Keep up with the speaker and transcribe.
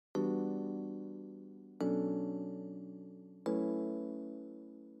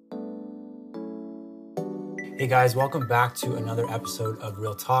Hey guys, welcome back to another episode of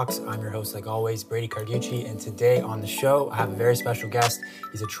Real Talks. I'm your host, like always, Brady Carducci, and today on the show, I have a very special guest.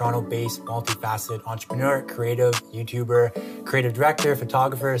 He's a Toronto-based, multifaceted entrepreneur, creative YouTuber, creative director,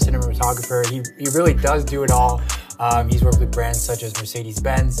 photographer, cinematographer. He really does do it all. He's worked with brands such as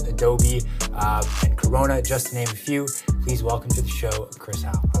Mercedes-Benz, Adobe, and Corona, just to name a few. Please welcome to the show, Chris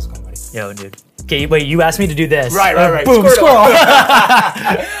Howe. How's it going, buddy? Yo, dude. Okay, wait, you asked me to do this. Right. Boom, squirrel.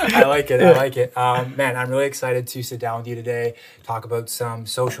 I like it. Man, I'm really excited to sit down with you today, talk about some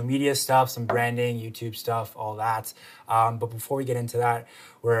social media stuff, some branding, YouTube stuff, all that. But before we get into that,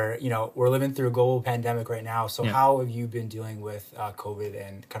 we're living through a global pandemic right now. So how have you been dealing with COVID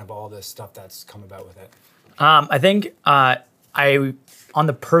and kind of all the stuff that's come about with it? I think on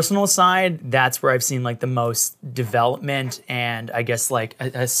the personal side, that's where I've seen like the most development and I guess like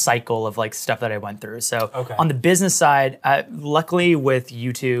a cycle of like stuff that I went through. So on the business side, luckily with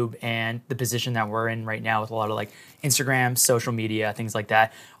YouTube and the position that we're in right now with a lot of like Instagram, social media, things like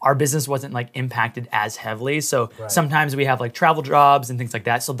that, our business wasn't like impacted as heavily. So sometimes we have like travel jobs and things like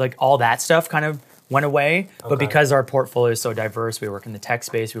that. So like all that stuff kind of went away, but because our portfolio is so diverse, we work in the tech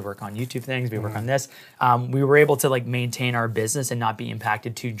space, we work on YouTube things, we work on this, we were able to like maintain our business and not be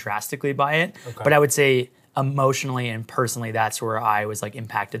impacted too drastically by it. But I would say emotionally and personally, that's where I was like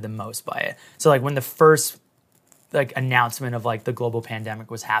impacted the most by it. So like when the first like announcement of like the global pandemic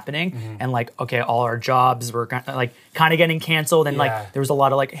was happening and like, okay, all our jobs were kind of getting canceled and like there was a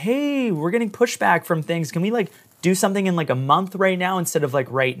lot of like, hey, we're getting pushback from things. Can we like do something in like a month right now instead of like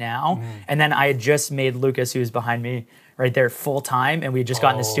right now? And then I had just made Lucas, who's behind me right there, full time, and we had just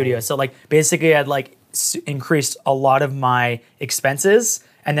got in the studio. So like basically I'd like increased a lot of my expenses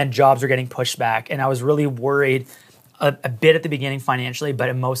and then jobs were getting pushed back. And I was really worried a bit at the beginning financially,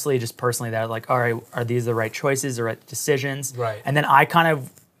 but mostly just personally that like, all right, are these the right choices or right decisions? Right. And then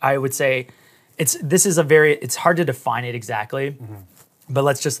I would say it's hard to define it exactly, but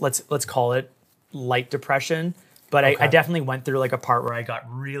let's call it light depression. But I definitely went through like a part where I got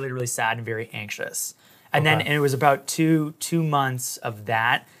really, really sad and very anxious. And then it was about two months of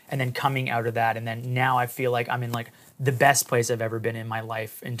that and then coming out of that. And then now I feel like I'm in like the best place I've ever been in my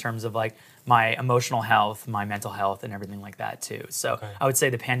life in terms of like my emotional health, my mental health, and everything like that too. So I would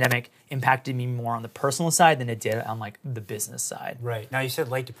say the pandemic impacted me more on the personal side than it did on like the business side. Right. Now you said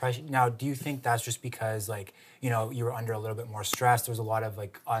light depression. Now, do you think that's just because like, you were under a little bit more stress? There was a lot of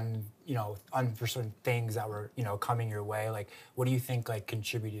like unforeseen things that were, coming your way. Like, what do you think like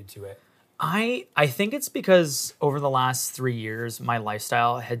contributed to it? I think it's because over the last 3 years, my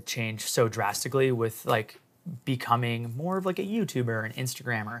lifestyle had changed so drastically with like becoming more of like a YouTuber and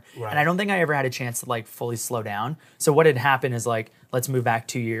Instagrammer. And I don't think I ever had a chance to like fully slow down. So what had happened is like, let's move back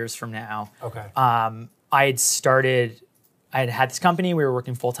 2 years from now. I had this company, we were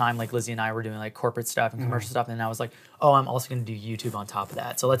working full time, like Lizzie and I were doing like corporate stuff and commercial stuff. And then I was like, oh, I'm also gonna do YouTube on top of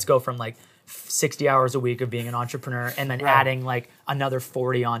that. So let's go from like 60 hours a week of being an entrepreneur and then adding like another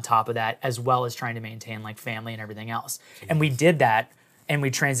 40 on top of that, as well as trying to maintain like family and everything else. And we did that. And we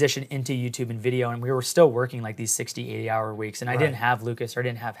transitioned into YouTube and video, and we were still working like these 60, 80-hour weeks. And I didn't have Lucas or I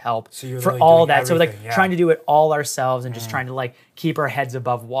didn't have help for all that. So like trying to do it all ourselves and just trying to like keep our heads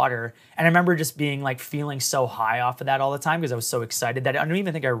above water. And I remember just being like feeling so high off of that all the time because I was so excited that I don't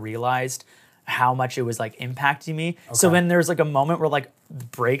even think I realized how much it was like impacting me. So when there's like a moment where like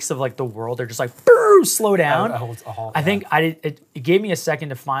breaks of like the world are just like slow down. I think it gave me a second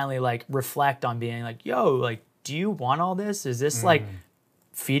to finally like reflect on being like, yo, like, do you want all this? Is this like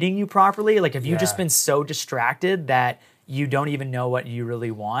feeding you properly? Like, have you just been so distracted that you don't even know what you really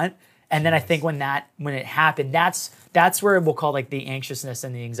want? And then I think when it happened, that's where we'll call like the anxiousness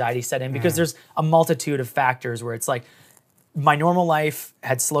and the anxiety set in, because there's a multitude of factors where it's like my normal life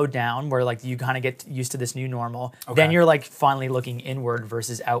had slowed down, where like you kind of get used to this new normal. Then you're like finally looking inward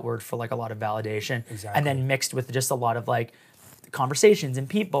versus outward for like a lot of validation. And then mixed with just a lot of like conversations and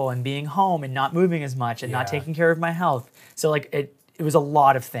people and being home and not moving as much and not taking care of my health. So like it was a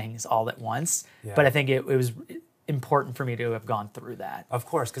lot of things all at once, but I think it was important for me to have gone through that. Of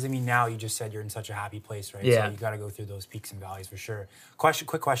course, because I mean, now you just said you're in such a happy place, right? Yeah. So you got to go through those peaks and valleys for sure.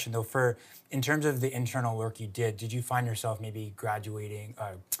 Quick question though, in terms of the internal work you did you find yourself maybe gravitating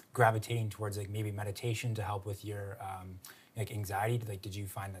towards like maybe meditation to help with your like anxiety? Like, did you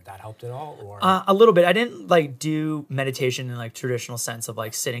find that helped at all? Or a little bit. I didn't like do meditation in like traditional sense of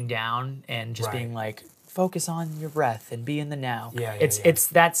like sitting down and just being like, focus on your breath and be in the now.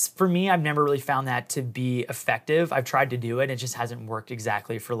 That's for me, I've never really found that to be effective. I've tried to do it. It just hasn't worked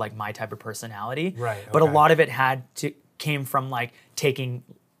exactly for like my type of personality. But a lot of it came from like taking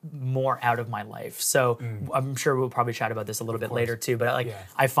more out of my life. So I'm sure we'll probably chat about this a little bit later too, but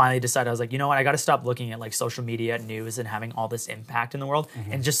I finally decided, I was like, you know what, I got to stop looking at like social media news and having all this impact in the world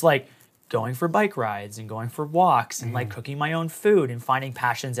and just like going for bike rides and going for walks and like cooking my own food and finding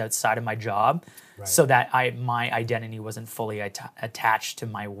passions outside of my job so that my identity wasn't fully attached to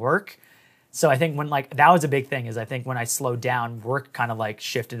my work. So I think when like, that was a big thing, is I think when I slowed down, work kind of like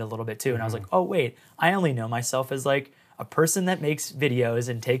shifted a little bit too. And I was like, oh wait, I only know myself as like a person that makes videos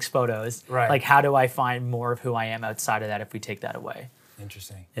and takes photos. Like, how do I find more of who I am outside of that if we take that away?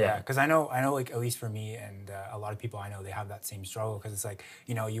 Interesting. Yeah, because I know like, at least for me and a lot of people I know, they have that same struggle, because it's like,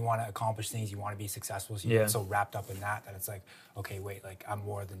 you know, you want to accomplish things, you want to be successful, so you get so wrapped up in that it's like, okay, wait, like I'm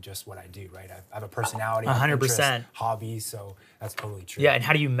more than just what I do, right? I have a personality, 100%, hobbies, so that's totally true. Yeah, and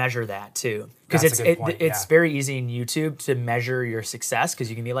how do you measure that too? Because it's very easy in YouTube to measure your success,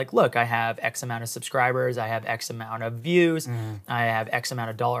 because you can be like, look, I have X amount of subscribers, I have X amount of views, I have X amount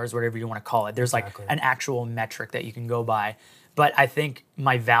of dollars, whatever you want to call it. There's like an actual metric that you can go by. But I think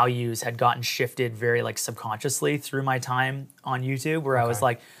my values had gotten shifted very like subconsciously through my time on YouTube, where I was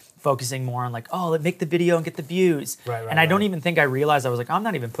like focusing more on like, oh, let's make the video and get the views. And I don't even think I realized, I was like, I'm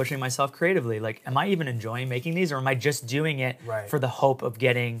not even pushing myself creatively. Like, am I even enjoying making these, or am I just doing it for the hope of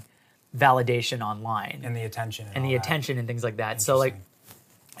getting validation online? And the attention. And the attention and things like that. So like,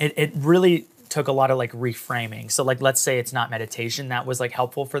 it really took a lot of like reframing. So like, let's say it's not meditation that was like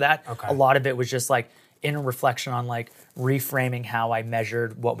helpful for that. A lot of it was just like inner reflection on like reframing how I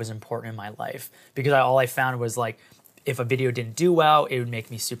measured what was important in my life. Because all I found was like, if a video didn't do well, it would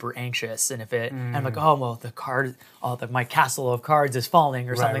make me super anxious. And if it, I'm like, oh, well, my castle of cards is falling,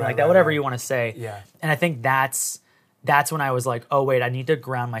 or something like that, whatever you want to say. And I think that's when I was like, oh wait, I need to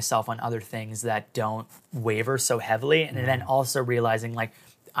ground myself on other things that don't waver so heavily. And then also realizing like,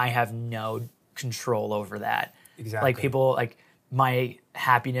 I have no control over that. Like people, like my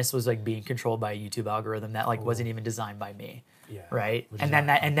happiness was like being controlled by a YouTube algorithm that like wasn't even designed by me. Right.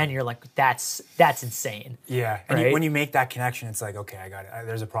 And then you're like, that's insane. And when you make that connection, it's like, okay, I got it.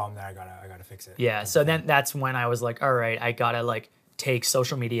 There's a problem there. I gotta fix it. So then that's when I was like, all right, I gotta like take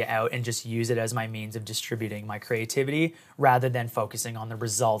social media out and just use it as my means of distributing my creativity, rather than focusing on the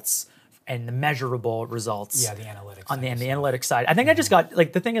results and the measurable results. The analytics. On the analytics side. I think I just got,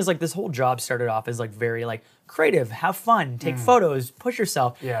 like, the thing is, like, this whole job started off as, like, very, like, creative, have fun, take photos, push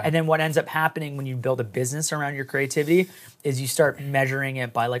yourself. And then what ends up happening when you build a business around your creativity is you start measuring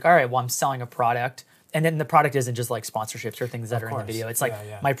it by, like, all right, well, I'm selling a product. And then the product isn't just, like, sponsorships or things that are in the video. It's like,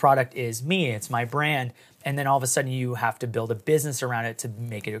 my product is me, it's my brand. And then all of a sudden you have to build a business around it to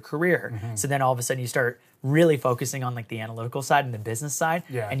make it a career. So then all of a sudden you start really focusing on like the analytical side and the business side,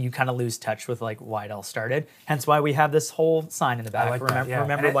 and you kind of lose touch with like why it all started. Hence why we have this whole sign in the back. Like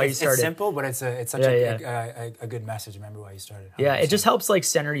remember why you started. It's simple, but it's such a good message. Remember why you started. 100%. It just helps like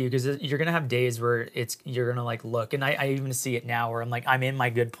center you, because you're gonna have days where you're gonna like look, and I even see it now where I'm like, I'm in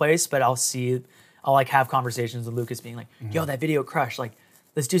my good place, but I'll like have conversations with Lucas being like, yo, that video crushed, like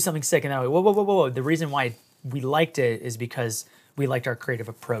let's do something sick. And then I'm like, whoa. The reason why we liked it is because we liked our creative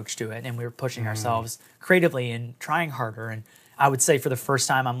approach to it, and we were pushing ourselves creatively and trying harder. And I would say for the first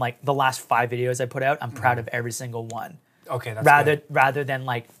time, I'm like, the last 5 videos I put out, I'm proud of every single one. Okay, that's good. Rather than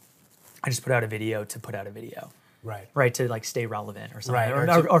like, I just put out a video to put out a video. Right, to like stay relevant or something,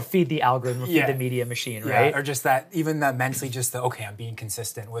 or feed the algorithm, or feed the media machine, right? Or just that, even that mentally, just the, okay, I'm being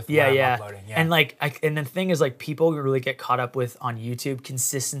consistent with what I'm uploading. And like, and the thing is, like, people really get caught up with on YouTube,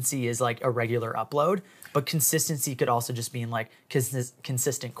 consistency is like a regular upload, but consistency could also just mean like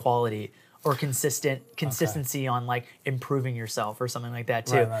consistent quality, or consistency on like improving yourself or something like that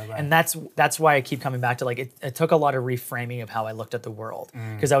too. And that's why I keep coming back to like, it took a lot of reframing of how I looked at the world,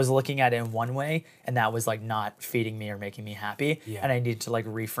 because I was looking at it in one way and that was like not feeding me or making me happy. And I needed to like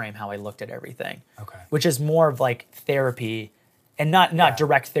reframe how I looked at everything, which is more of like therapy, and not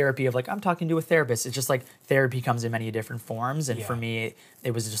direct therapy of like, I'm talking to a therapist. It's just like therapy comes in many different forms. And for me,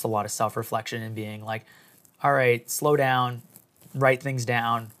 it was just a lot of self-reflection and being like, all right, slow down, write things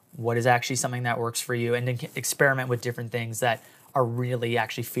down. What is actually something that works for you, and then experiment with different things that are really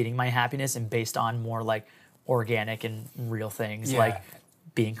actually feeding my happiness and based on more like organic and real things, like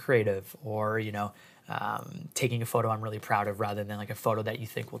being creative, or, you know, taking a photo I'm really proud of, rather than like a photo that you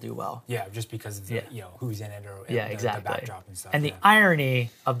think will do well. Just because of the, you know, who's in it, or exactly. the backdrop and stuff. And the irony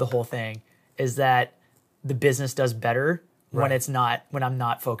of the whole thing is that the business does better when I'm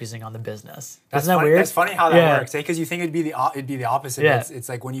not focusing on the business. Isn't that funny. weird? That's funny how that works, because you think it'd be the opposite. Yeah. It's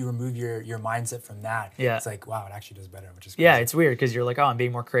like when you remove your mindset from that, it's like, wow, it actually does better, which is crazy. Yeah, it's weird because you're like, oh, I'm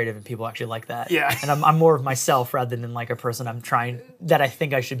being more creative, and people actually like that. Yeah. And I'm more of myself rather than like a person that I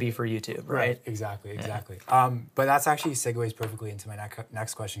think I should be for YouTube, right? Exactly. But that's actually segues perfectly into my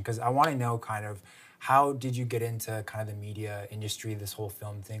next question, because I want to know kind of, how did you get into kind of the media industry, this whole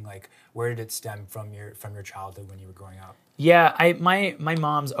film thing? Like, where did it stem from your childhood when you were growing up? Yeah, my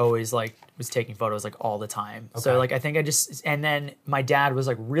mom's always like was taking photos like all the time. Okay. So like I think and then my dad was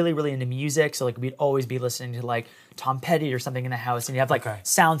like really, really into music. So like we'd always be listening to like Tom Petty or something in the house, and you have like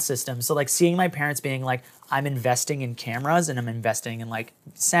sound systems. So like seeing my parents being like, I'm investing in cameras and I'm investing in like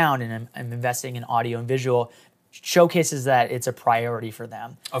sound and I'm investing in audio and visual, showcases that it's a priority for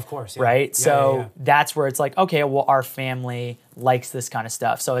them. Of course. Yeah. Right? Yeah, so that's where it's like, okay, well, our family likes this kind of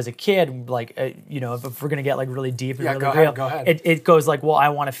stuff. So as a kid, like, if we're going to get like really deep and really real, go ahead. It goes like, well, I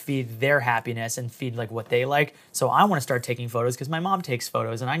want to feed their happiness and feed like what they like. So I want to start taking photos because my mom takes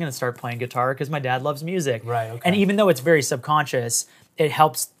photos, and I'm going to start playing guitar because my dad loves music. Right. Okay. And even though it's very subconscious, it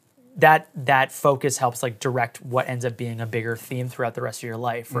helps, that focus helps like direct what ends up being a bigger theme throughout the rest of your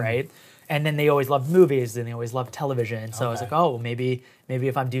life. Right. And then they always loved movies, and they always loved television. So I was like, oh, maybe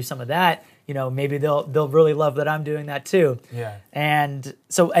if I do some of that, maybe they'll really love that I'm doing that too. Yeah. And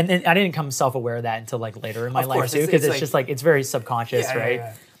so, and then I didn't come self-aware of that until like later in my life too, because it's just like, it's very subconscious, right?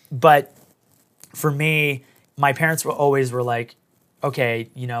 Yeah. But for me, my parents always were like, okay,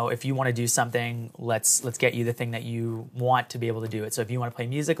 if you want to do something, let's get you the thing that you want to be able to do it. So if you want to play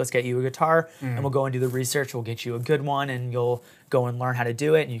music, let's get you a guitar, and we'll go and do the research. We'll get you a good one, and you'll go and learn how to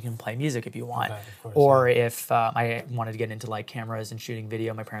do it, and you can play music if you want. Okay, of course, or if I wanted to get into like cameras and shooting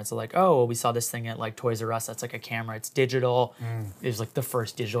video, my parents are like, oh, well, we saw this thing at like Toys R Us. That's like a camera. It's digital. It was like the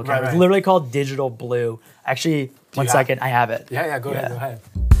first digital camera. Right. It's literally called Digital Blue. Actually, one second, I have it. Yeah, go ahead.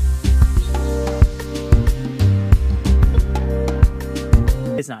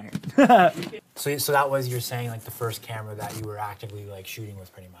 It's not here. So that was, you're saying, like the first camera that you were actively like shooting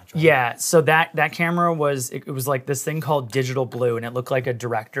with, pretty much, right? Yeah. So that camera was, it was like this thing called Digital Blue, and it looked like a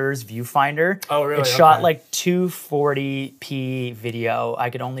director's viewfinder. Oh, really? It shot like 240p video. I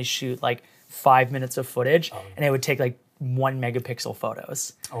could only shoot like 5 minutes of footage, and it would take like 1 megapixel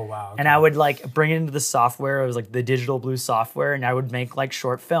photos. Oh, wow. Okay. And I would like bring it into the software. It was like the Digital Blue software, and I would make like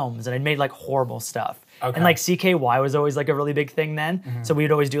short films, and I made like horrible stuff. Okay. And like CKY was always like a really big thing then. So we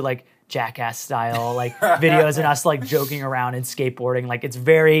would always do like Jackass style like videos and us like joking around and skateboarding. Like it's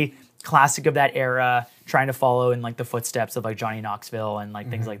very classic of that era, trying to follow in like the footsteps of like Johnny Knoxville and like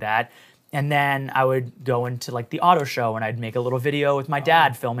things like that. And then I would go into like the auto show, and I'd make a little video with my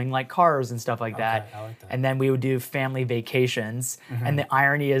dad filming like cars and stuff like that. I like that. And then we would do family vacations. And the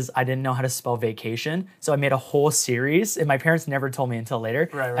irony is I didn't know how to spell vacation. So I made a whole series, and my parents never told me until later.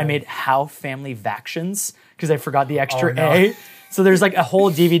 Right. I made How Family Vactions because I forgot the extra A. So there's like a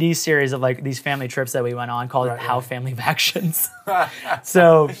whole DVD series of like these family trips that we went on called How Family Vactions.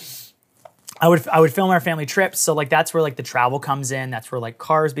 So I would film our family trips. So like that's where like the travel comes in. That's where like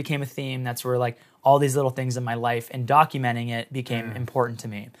cars became a theme. That's where like all these little things in my life, and documenting it became important to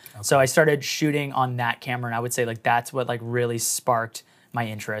me. Okay. So I started shooting on that camera, and I would say like that's what like really sparked my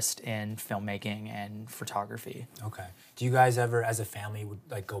interest in filmmaking and photography. Okay. Do you guys ever, as a family, would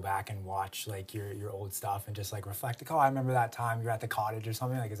like go back and watch like your old stuff and just like reflect, like, oh, I remember that time you were at the cottage or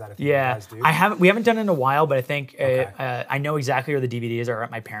something? Like, is that a thing you guys do? We haven't done it in a while, but I think I know exactly where the DVDs are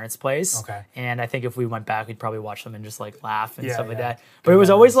at my parents' place. Okay. And I think if we went back, we'd probably watch them and just like laugh and stuff like that. But it was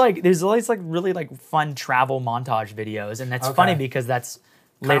always like, there's always like really like fun travel montage videos, and that's funny because that's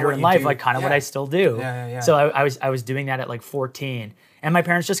later in life, like kind of what I still do. So I was doing that at like 14. And my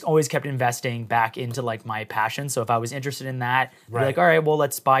parents just always kept investing back into like my passion. So if I was interested in that, they'd be like, all right, well,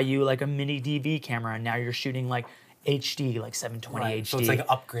 let's buy you like a mini DV camera. And now you're shooting like HD, like 720 HD. So it's like an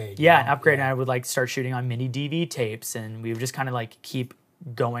upgrade. Yeah, an upgrade. And I would like start shooting on mini DV tapes. And we would just kind of like keep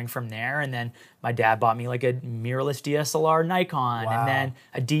going from there. And then my dad bought me like a mirrorless DSLR Nikon, and then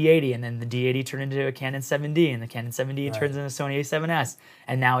a D80, and then the D80 turned into a Canon 7D, and the Canon 7D turns into a Sony A7S,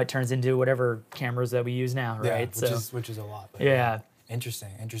 and now it turns into whatever cameras that we use now, right? Which is a lot. But yeah.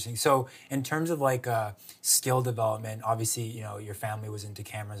 Interesting. So in terms of like skill development, obviously, you know, your family was into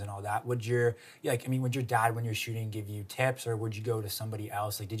cameras and all that. Would your dad, when you're shooting, give you tips, or would you go to somebody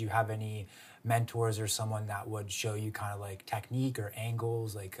else? Like, did you have any mentors or someone that would show you kind of like technique or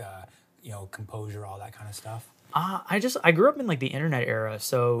angles, like, composure, all that kind of stuff? I grew up in like the internet era,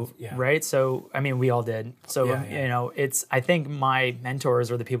 so right. So I mean, we all did. So you know, I think my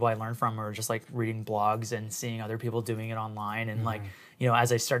mentors or the people I learned from are just like reading blogs and seeing other people doing it online, and like,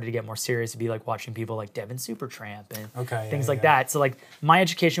 as I started to get more serious, to be like watching people like Devin Supertramp and things like yeah. that. So like my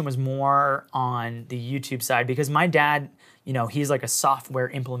education was more on the YouTube side because my dad, he's like a software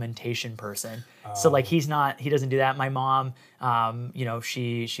implementation person. So like he doesn't do that. My mom,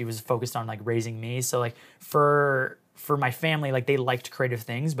 she was focused on like raising me. So like for my family, like they liked creative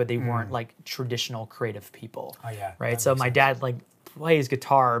things, but they weren't like traditional creative people. Oh yeah. Right. So my dad like plays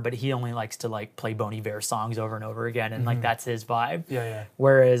guitar, but he only likes to like play Bon Iver songs over and over again, and like that's his vibe. Yeah.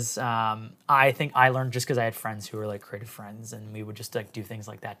 Whereas I think I learned just because I had friends who were like creative friends, and we would just like do things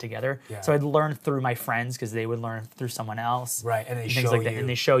like that together. Yeah. So I'd learn through my friends because they would learn through someone else. Right, and they things show like that, you. and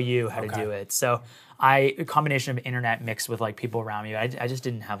they show you how to do it. So a combination of internet mixed with like people around me. I just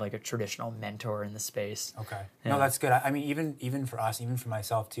didn't have like a traditional mentor in the space. Okay. Yeah. No, that's good. I mean, even for us, even for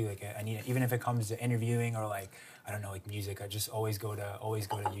myself too. Like, I need, even if it comes to interviewing or like, I don't know, like music, I just always go to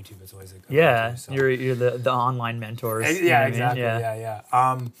YouTube. It's always like so. You're the online mentors. Yeah, exactly.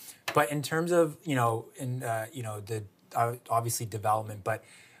 Yeah. But in terms of the obviously development, but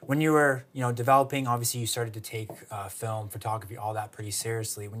when you were developing, obviously you started to take film, photography, all that pretty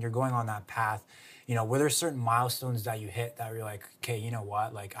seriously. When you're going on that path, were there certain milestones that you hit that were like, okay, you know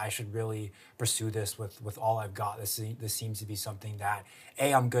what, like I should really pursue this with all I've got. This seems to be something that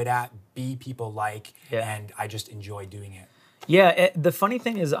A, I'm good at, B, people like, and I just enjoy doing it. Yeah, the funny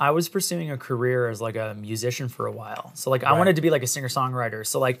thing is I was pursuing a career as like a musician for a while. So like I wanted to be like a singer-songwriter.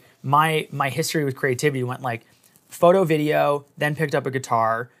 So like my history with creativity went like photo, video, then picked up a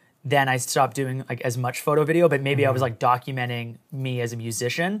guitar. Then I stopped doing like as much photo video, but maybe I was like documenting me as a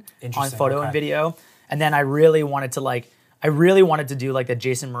musician on photo and video. And then I really wanted to do like the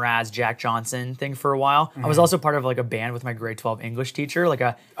Jason Mraz, Jack Johnson thing for a while. I was also part of like a band with my grade 12 English teacher, like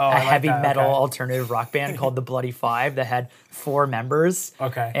a heavy metal alternative rock band called the Bloody Five that had 4 members.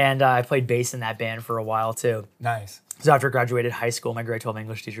 Okay. And I played bass in that band for a while too. Nice. So after I graduated high school, my grade 12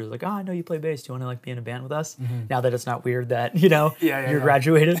 English teacher was like, I know you play bass. Do you want to like be in a band with us? Now that it's not weird that, you're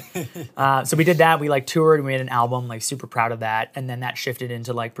graduated. So we did that. We like toured and we made an album, like super proud of that. And then that shifted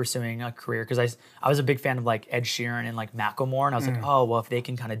into like pursuing a career. Cause I was a big fan of like Ed Sheeran and like Macklemore. And I was like, oh, well, if they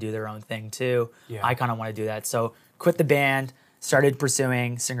can kind of do their own thing too, I kind of want to do that. So quit the band, started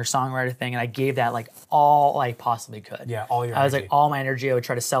pursuing singer-songwriter thing. And I gave that like all I possibly could. Yeah, all your energy. I was like, all my energy. I would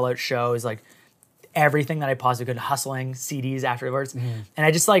try to sell out shows, like everything that I possibly could, hustling CDs afterwards. And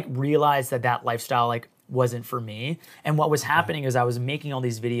I just like realized that lifestyle like wasn't for me. And what was happening is I was making all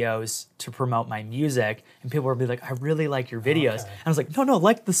these videos to promote my music, and people would be like, I really like your videos. And I was like, no,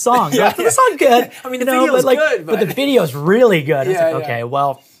 like the song. The song good. I mean, the video's good. But the video's really good. I was like, okay,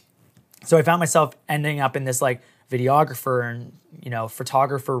 well, so I found myself ending up in this like videographer and,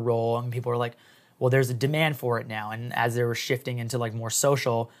 photographer role, and people were like, well, there's a demand for it now. And as they were shifting into like more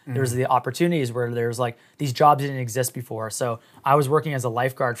social, there's the opportunities where there's like these jobs didn't exist before. So I was working as a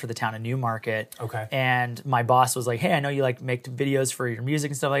lifeguard for the town of Newmarket. Okay. And my boss was like, hey, I know you like make videos for your music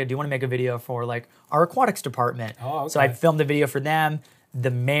and stuff like that. Do you want to make a video for like our aquatics department? Oh, okay. So I filmed a video for them.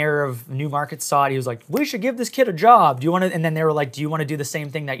 The mayor of Newmarket saw it. He was like, we should give this kid a job. Do you want to? And then they were like, do you want to do the same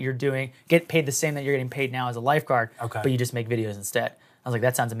thing that you're doing, get paid the same that you're getting paid now as a lifeguard, but you just make videos instead? I was like,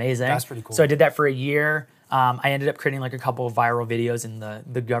 that sounds amazing. That's pretty cool. So I did that for a year. I ended up creating like a couple of viral videos in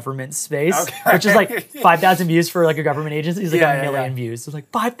the government space, which is like 5,000 views for like a government agency. It's like a million views. So like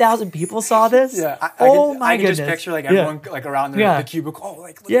 5,000 people saw this. Yeah. My goodness. I can just picture like everyone like around the cubicle. Oh,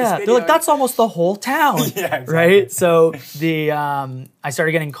 like look at this video. They're like, that's almost the whole town. Exactly. Right. So I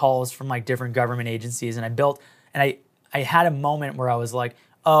started getting calls from like different government agencies, and I had a moment where I was like,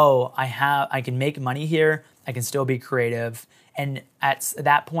 oh, I can make money here. I can still be creative. And at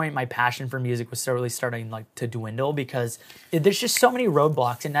that point, my passion for music was really starting like to dwindle because there's just so many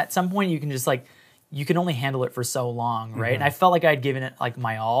roadblocks. And at some point, you can only handle it for so long, right? And I felt like I had given it like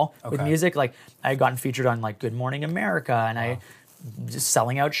my all with music. Like I had gotten featured on like Good Morning America, and I just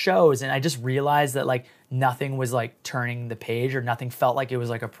selling out shows. And I just realized that like nothing was like turning the page, or nothing felt like it was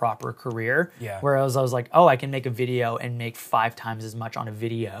like a proper career. Yeah. Whereas I was like, oh, I can make a video and make 5 times as much on a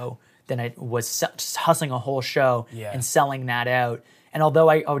video than I was just hustling a whole show and selling that out. And although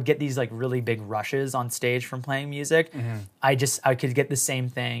I would get these like really big rushes on stage from playing music, I could get the same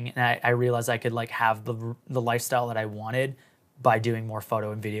thing. And I realized I could like have the lifestyle that I wanted by doing more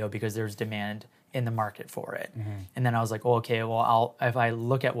photo and video because there's demand in the market for it. And then I was like, well, okay, well, if I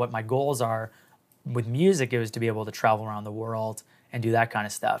look at what my goals are with music, it was to be able to travel around the world and do that kind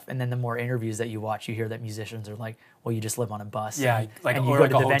of stuff. And then the more interviews that you watch, you hear that musicians are like, well, you just live on a bus. Yeah, and you go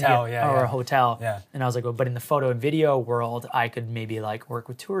like to a the hotel. venue or a hotel. Yeah. And I was like, well, but in the photo and video world, I could maybe like work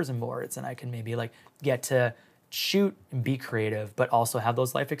with tourism boards, and I could maybe like get to shoot and be creative, but also have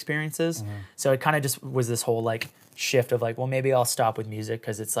those life experiences. So it kind of just was this whole like shift of like, well, maybe I'll stop with music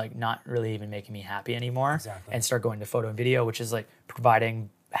because it's like not really even making me happy anymore, and start going to photo and video, which is like providing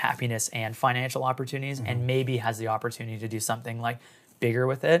happiness and financial opportunities, and maybe has the opportunity to do something like bigger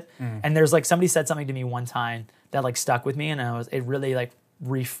with it. And there's like, somebody said something to me one time that like stuck with me, and it really like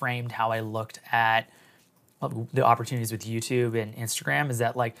reframed how I looked at the opportunities with YouTube and Instagram, is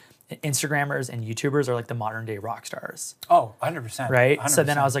that like Instagrammers and YouTubers are like the modern day rock stars. Oh, 100%. Right? 100%. So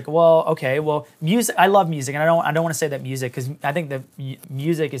then I was like, well, okay, well, music, I love music, and I don't want to say that music, because I think that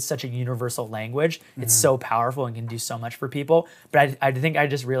music is such a universal language. It's so powerful and can do so much for people. But I think I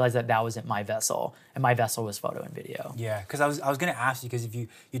just realized that wasn't my vessel, and my vessel was photo and video. Yeah, because I was gonna ask you, because if you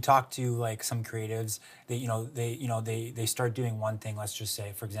talk to like some creatives, they start doing one thing. Let's just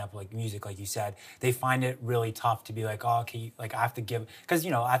say, for example, like music, like you said, they find it really tough to be like, oh, okay, like I have to give, because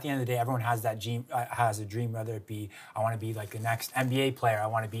at the end of the day, everyone has that dream, whether it be I want to be like the next NBA player, I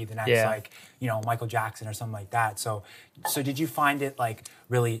want to be the next Michael Jackson or something like that. So did you find it like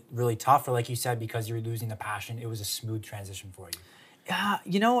really, really tough, or like you said, because you're losing the passion, it was a smooth transition for you?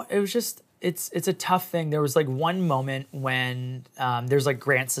 Yeah, it was just, it's a tough thing. There was like one moment when there's like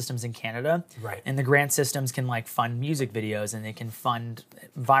grant systems in Canada, right? And the grant systems can like fund music videos, and they can fund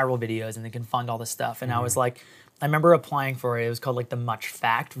viral videos, and they can fund all this stuff. And I was like, I remember applying for it. It was called like the Much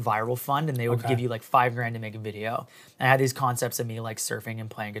Fact Viral Fund, and they would give you like $5,000 to make a video. And I had these concepts of me like surfing and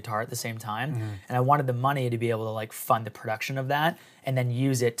playing guitar at the same time, and I wanted the money to be able to like fund the production of that, and then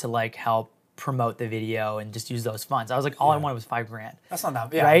use it to like help promote the video and just use those funds. I was like, all I wanted was $5,000. That's not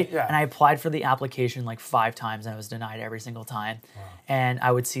that, right? Yeah. And I applied for the application like 5 times, and I was denied every single time. Wow. And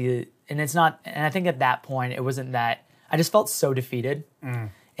I would see, and I think at that point, it wasn't that, I just felt so defeated.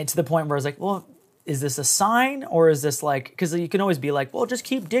 And to the point where I was like, well, is this a sign, or is this like, because you can always be like, well, just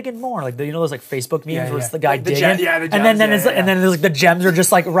keep digging more. Like, those like Facebook memes where it's the guy digging. The gems, and then there's like the gems are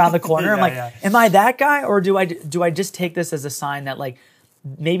just like around the corner. I'm like, am I that guy, or do I just take this as a sign that like,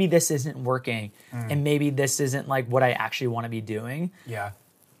 maybe this isn't working, and maybe this isn't like what I actually want to be doing. Yeah.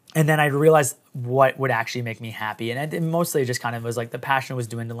 And then I realized what would actually make me happy. And it mostly just kind of was like the passion was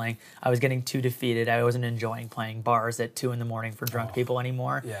dwindling. I was getting too defeated. I wasn't enjoying playing bars at 2 a.m. for drunk people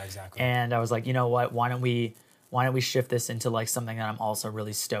anymore. Yeah, exactly. And I was like, you know what? Why don't we shift this into like something that I'm also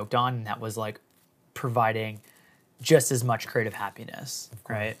really stoked on? And that was like providing just as much creative happiness,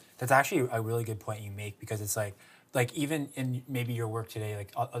 right? That's actually a really good point you make, because it's like even in maybe your work today,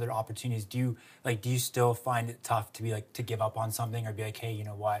 like other opportunities, do you still find it tough to be like, to give up on something, or be like, hey, you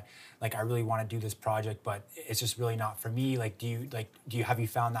know what, like I really want to do this project, but it's just really not for me? Like, have you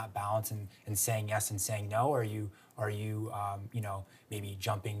found that balance in saying yes and saying no? Or are you maybe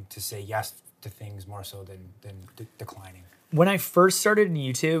jumping to say yes to things more so than declining? When I first started in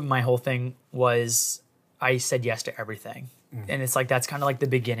YouTube, my whole thing was I said yes to everything. And it's like, that's kind of like the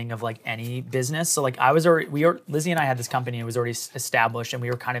beginning of like any business. So like Lizzie and I had this company, it was already established, and we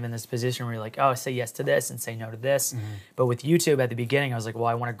were kind of in this position where we're like, oh, say yes to this and say no to this. But with YouTube at the beginning, I was like, well,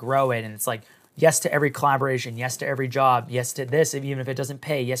 I want to grow it. And it's like, yes to every collaboration, yes to every job, yes to this, even if it doesn't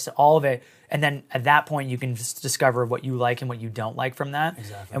pay, yes to all of it. And then at that point, you can just discover what you like and what you don't like from that.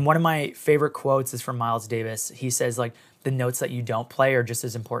 Exactly. And one of my favorite quotes is from Miles Davis. He says like, the notes that you don't play are just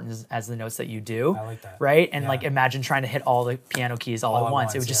as important as the notes that you do. I like that. Right? And like, imagine trying to hit all the piano keys all at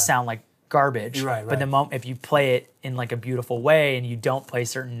once. It would just sound like garbage. You're right. But the moment, if you play it in like a beautiful way and you don't play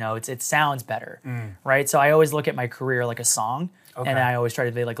certain notes, it sounds better. Right? So I always look at my career like a song. Okay. And I always try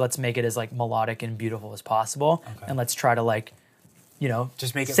to be like, let's make it as like melodic and beautiful as possible. Okay. And let's try to like,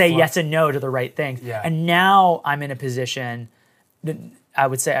 just make it say yes and no to the right thing. Yeah. And now I'm in a position that I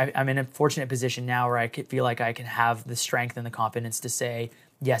would say I'm in a fortunate position now where I feel like I can have the strength and the confidence to say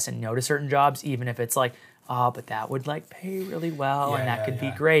yes and no to certain jobs, even if it's like, oh, but that would like pay really well, and that could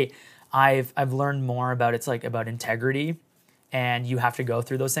be great. I've learned more about, it's like about integrity, and you have to go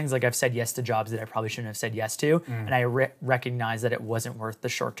through those things. Like, I've said yes to jobs that I probably shouldn't have said yes to, and I recognize that it wasn't worth the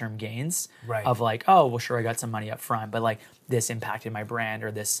short-term gains of like, oh, well, sure, I got some money up front, but like this impacted my brand,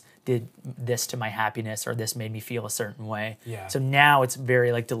 or this did this to my happiness, or this made me feel a certain way. Yeah. So now it's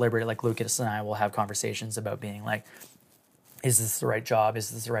very like deliberate. Like Lucas and I will have conversations about being like, is this the right job?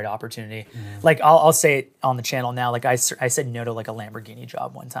 Is this the right opportunity? Like I'll say it on the channel now. Like I said no to like a Lamborghini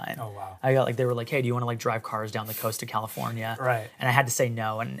job one time. Oh wow! I got like, they were like, hey, do you want to like drive cars down the coast of California? Right. And I had to say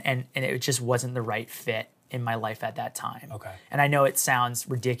no, and it just wasn't the right fit in my life at that time. Okay. And I know it sounds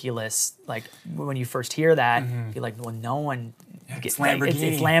ridiculous, like when you first hear that, you're like, well, no one. It's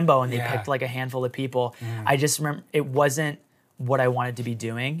Lamborghini. It's Lambo, and they picked like a handful of people. I just remember it wasn't what I wanted to be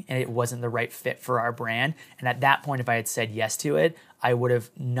doing, and it wasn't the right fit for our brand. And at that point, if I had said yes to it, I would have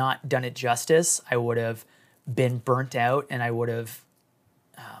not done it justice. I would have been burnt out, and I would have,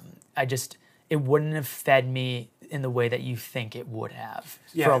 it wouldn't have fed me in the way that you think it would have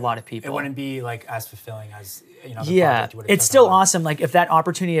for a lot of people. It wouldn't be like as fulfilling as, the project you would have. It's still awesome. Like if that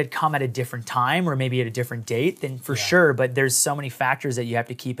opportunity had come at a different time or maybe at a different date, then for sure. But there's so many factors that you have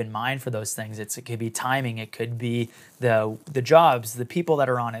to keep in mind for those things. It could be timing. It could be the jobs, the people that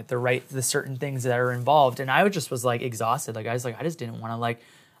are on it, the certain things that are involved. And I was like exhausted. Like I was like, I just didn't want to like,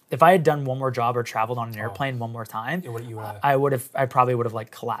 if I had done one more job or traveled on an airplane one more time, I probably would have like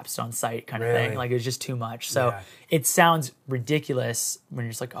collapsed on site kind of thing. Like it was just too much. So it sounds ridiculous when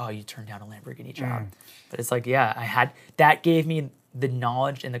you're just like, oh, you turned down a Lamborghini job. But it's like, that gave me the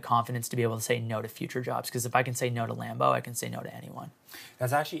knowledge and the confidence to be able to say no to future jobs. Because if I can say no to Lambo, I can say no to anyone.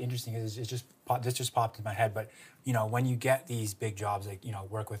 That's actually interesting. This just popped in my head. But, when you get these big jobs, like,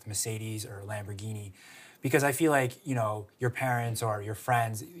 work with Mercedes or Lamborghini, because I feel like, your parents or your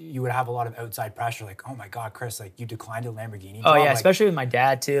friends, you would have a lot of outside pressure. Like, oh my God, Chris, like you declined a Lamborghini job. Oh yeah, especially with my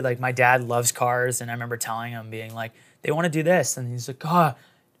dad too. Like my dad loves cars. And I remember telling him, being like, they want to do this. And he's like, God,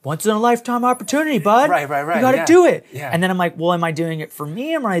 once in a lifetime opportunity, bud. Right. You got to do it. Yeah. And then I'm like, well, am I doing it for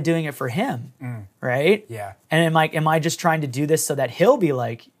me or am I doing it for him? Right? Yeah. And am I just trying to do this so that he'll be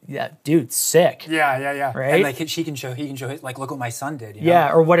like, yeah, dude, sick. Yeah. Right? And like he can show his, like, look what my son did.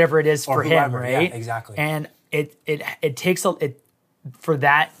 Yeah, or whatever it is for him, right? Yeah, exactly. And it takes for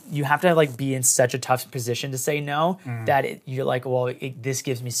that, you have to like be in such a tough position to say no that you're like, well, this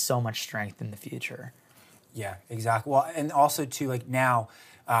gives me so much strength in the future. Yeah, exactly. Well, and also too, like now,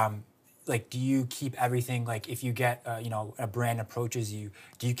 like, do you keep everything, like if you get, a brand approaches you,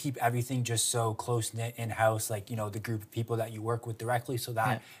 do you keep everything just so close knit in house, like, the group of people that you work with directly, so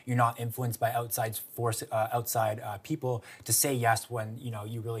that you're not influenced by outside people to say yes when,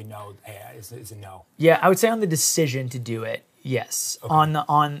 you really know, hey, it's a no? Yeah, I would say on the decision to do it, yes. Okay.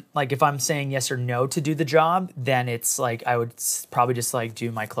 On like if I'm saying yes or no to do the job, then it's like I would probably just like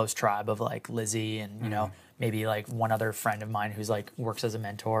do my close tribe of like Lizzie and maybe like one other friend of mine who's like works as a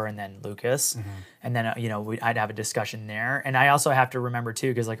mentor, and then Lucas, and then I'd have a discussion there. And I also have to remember too,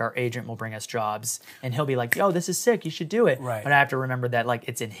 because like our agent will bring us jobs, and he'll be like, "Yo, this is sick, you should do it." Right. But I have to remember that like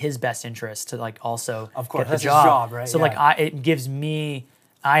it's in his best interest to like also of course get the that's job. His job, right? So like it gives me.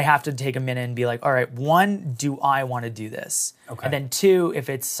 I have to take a minute and be like, all right, one, do I want to do this? Okay. And then two, if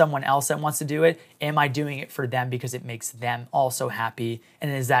it's someone else that wants to do it, am I doing it for them because it makes them also happy?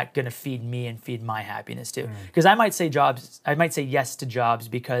 And is that going to feed me and feed my happiness too? Because I might say yes to jobs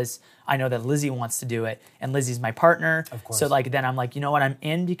because I know that Lizzie wants to do it, and Lizzie's my partner. Of course. So like then I'm like, you know what, I'm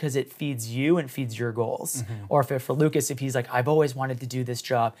in because it feeds you and feeds your goals. Or if for Lucas, if he's like, I've always wanted to do this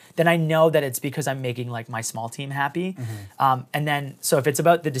job, then I know that it's because I'm making like my small team happy. And then so if it's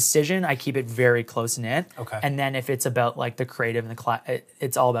about the decision, I keep it very close knit. Okay. And then if it's about like the creative and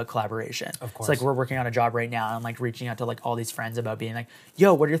it's all about collaboration. Of course. It's like we're working on a job right now, and I'm like reaching out to like all these friends about being like,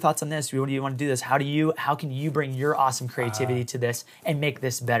 yo, what are your thoughts on this? What do you want to do this? How can you bring your awesome creativity to this and make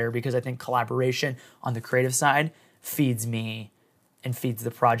this better? Because I think collaboration on the creative side feeds me and feeds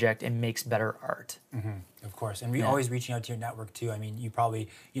the project and makes better art. Of course. And we always reaching out to your network too. I mean, you probably,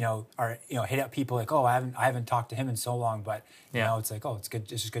 are, hit up people like, oh, I haven't talked to him in so long, but it's like, oh, it's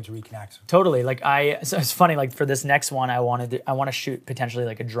good. It's just good to reconnect. Totally. Like so it's funny, like for this next one, I want to shoot potentially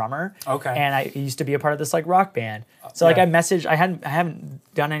like a drummer. Okay. And I used to be a part of this like rock band. So like I haven't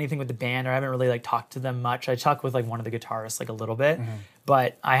done anything with the band, or I haven't really like talked to them much. I talked with like one of the guitarists like a little bit,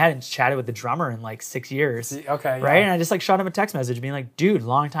 but I hadn't chatted with the drummer in like 6 years. Okay. Right. And I just like shot him a text message being like, dude,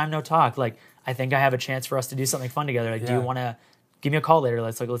 long time no talk. Like, I think I have a chance for us to do something fun together. Like, do you want to give me a call later?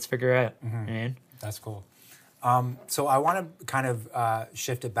 Let's figure it out. You know what I mean? That's cool. So I want to kind of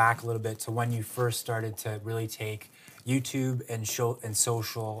shift it back a little bit to when you first started to really take YouTube and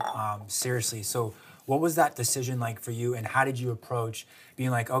social seriously. So what was that decision like for you, and how did you approach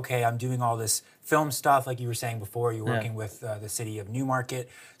being like, okay, I'm doing all this film stuff, like you were saying before, you're working with the city of Newmarket.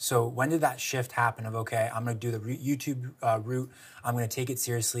 So when did that shift happen of, okay, I'm going to do the YouTube route, I'm going to take it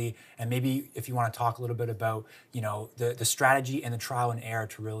seriously, and maybe if you want to talk a little bit about, the strategy and the trial and error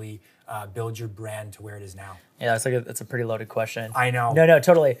to really build your brand to where it is now? Yeah, that's a pretty loaded question. I know. No,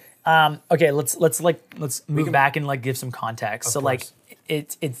 totally. Okay, let's move back and like give some context. So like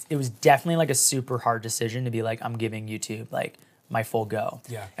it was definitely like a super hard decision to be like, I'm giving YouTube like my full go.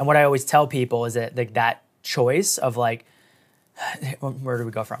 Yeah. And what I always tell people is that like that choice of like, where do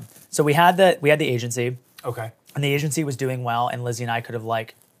we go from? So we had the agency. Okay. And the agency was doing well, and Lizzie and I could have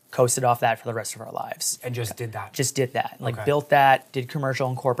like coasted off that for the rest of our lives. And just did that. Just did that. Like built that, did commercial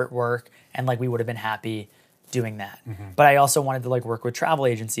and corporate work, and like we would have been happy doing that. But I also wanted to like work with travel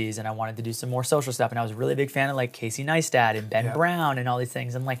agencies, and I wanted to do some more social stuff. And I was a really big fan of like Casey Neistat and Ben Brown and all these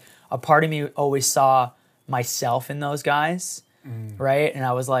things. And like a part of me always saw myself in those guys, right? And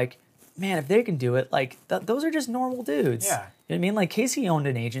I was like, man, if they can do it, like those are just normal dudes. Yeah. You know what I mean? Like Casey owned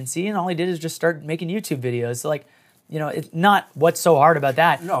an agency and all he did is just start making YouTube videos. So like, you know, it's not what's so hard about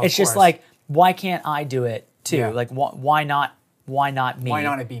that. No, it's just like, why can't I do it too? Yeah. Like, why not me? Why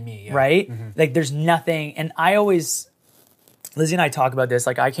not it be me? Yeah. Right? Like there's nothing, and I always, Lizzie and I talk about this,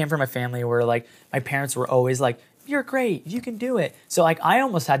 like I came from a family where like my parents were always like, you're great, you can do it. So like I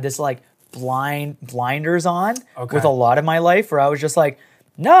almost had this like blinders on with a lot of my life where I was just like,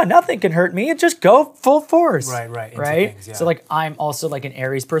 no, nothing can hurt me. Just go full force. Right. Things, yeah. So like I'm also like an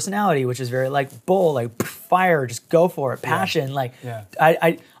Aries personality, which is very like bull, like fire, just go for it, passion. Yeah. Like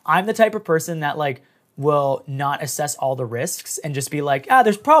Yeah. I'm the type of person that like will not assess all the risks and just be like,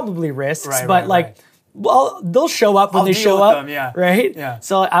 there's probably risks, but like, well, they'll show up when they show up, right? Yeah.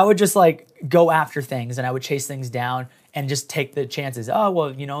 So I would just like go after things and I would chase things down and just take the chances. Oh,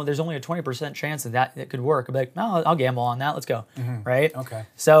 well, you know, there's only a 20% chance that it could work. I'd be like, no, I'll gamble on that. Let's go, right? Okay.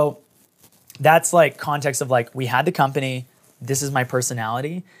 So that's like context of like, we had the company, this is my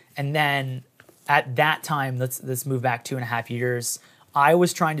personality. And then at that time, let's move back 2.5 years, I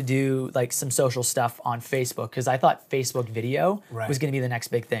was trying to do like some social stuff on Facebook because I thought Facebook video was going to be the next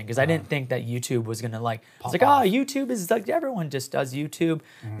big thing because I didn't think that YouTube was going to like, I was like, YouTube is like, everyone just does YouTube.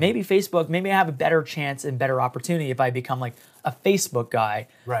 Maybe Facebook, maybe I have a better chance and better opportunity if I become like a Facebook guy,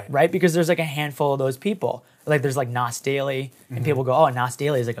 right? Because there's like a handful of those people. Like there's like Nas Daily and people go, Nas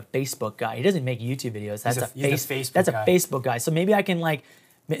Daily is like a Facebook guy. He doesn't make YouTube videos. That's a Facebook guy. So maybe I can like,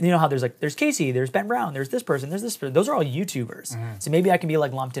 you know how there's Casey, there's Ben Brown, there's this person, those are all YouTubers. So maybe I can be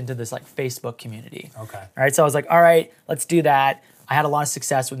like lumped into this like Facebook community. Okay. All right. So I was like, all right, let's do that. I had a lot of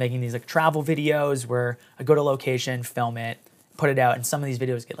success with making these like travel videos where I go to location, film it, put it out, and some of these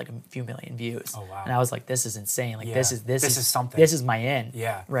videos get like a few million views. Oh wow. And I was like, this is insane. Like this is something. This is my in.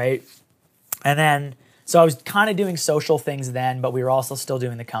 Yeah. Right. And then so I was kind of doing social things then, but we were also still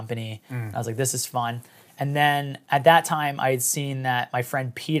doing the company. I was like, this is fun. And then at that time, I had seen that my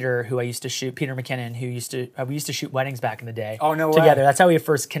friend Peter, who I used to shoot, Peter McKinnon, we used to shoot weddings back in the day. Oh, no way. Together. That's how we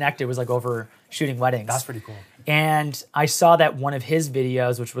first connected, was like over shooting weddings. That's pretty cool. And I saw that one of his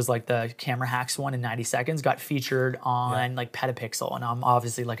videos, which was like the camera hacks one in 90 seconds, got featured on like Petapixel. And I'm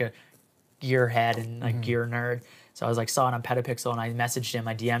obviously like a gearhead and like gear nerd. So I was like, saw it on Petapixel and I messaged him,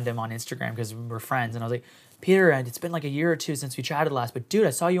 I DM'd him on Instagram because we were friends. And I was like, Peter, and it's been like a year or two since we chatted last, but dude, I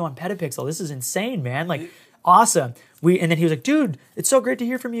saw you on Petapixel. This is insane, man. Like, awesome. And then he was like, dude, it's so great to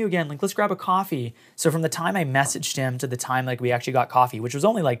hear from you again. Like, let's grab a coffee. So from the time I messaged him to the time like we actually got coffee, which was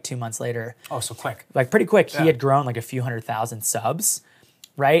only like 2 months later. Oh, so quick. Like pretty quick. He had grown like a few 100,000 subs,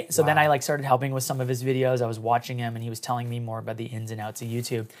 right? So then I like started helping with some of his videos. I was watching him and he was telling me more about the ins and outs of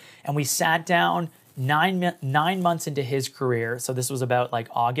YouTube. And we sat down 9 months into his career. So this was about like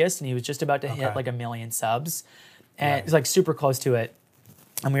August and he was just about to hit like 1 million subs. And it was like super close to it.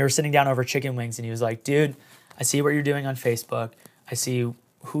 And we were sitting down over chicken wings and he was like, dude, I see what you're doing on Facebook. I see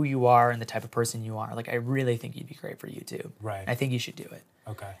who you are and the type of person you are. Like, I really think you'd be great for YouTube. Right. I think you should do it.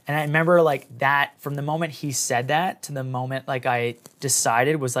 Okay. And I remember like that from the moment he said that to the moment like I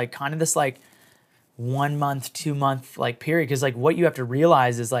decided was like kind of this like 1 month, 2 month like period. Cause like what you have to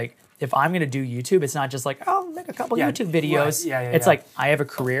realize is like, if I'm going to do YouTube, it's not just like, I'll make a couple YouTube videos. Right. It's like, I have a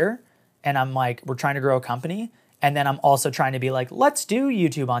career and I'm like, we're trying to grow a company. And then I'm also trying to be like, let's do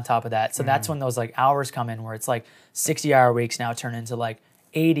YouTube on top of that. So that's when those like hours come in where it's like 60-hour weeks now turn into like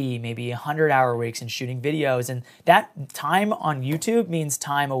 80, maybe 100-hour weeks and shooting videos. And that time on YouTube means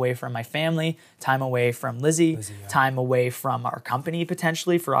time away from my family, time away from Lizzie, time away from our company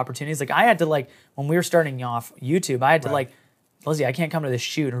potentially for opportunities. Like I had to like, when we were starting off YouTube, I had to like, Lizzie, I can't come to this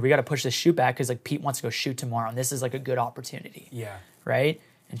shoot or we got to push this shoot back because like Pete wants to go shoot tomorrow and this is like a good opportunity. Yeah. Right?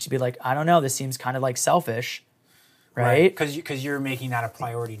 And she'd be like, I don't know, this seems kind of like selfish. Right? Because you're making that a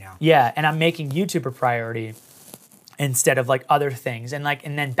priority now. Yeah, and I'm making YouTube a priority instead of like other things. And like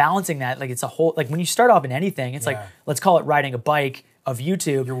and then balancing that, like it's a whole like when you start off in anything, it's like let's call it riding a bike of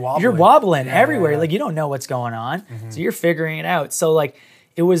YouTube. You're wobbling everywhere. Like you don't know what's going on. So you're figuring it out. So like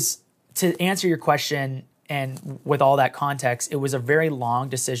it was to answer your question and with all that context, it was a very long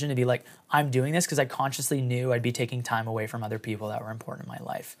decision to be like, I'm doing this because I consciously knew I'd be taking time away from other people that were important in my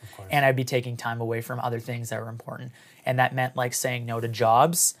life. And I'd be taking time away from other things that were important. And that meant like saying no to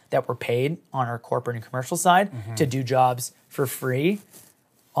jobs that were paid on our corporate and commercial side to do jobs for free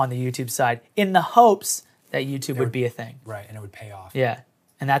on the YouTube side in the hopes that YouTube would be a thing. Right, and it would pay off. Yeah.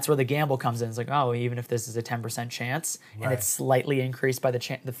 And that's where the gamble comes in. It's like, oh, even if this is a 10% chance and it's slightly increased by the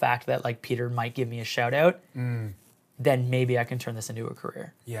fact that like Peter might give me a shout out, then maybe I can turn this into a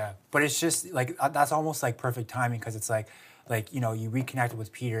career. Yeah. But it's just like, that's almost like perfect timing because it's like like, you know, you reconnected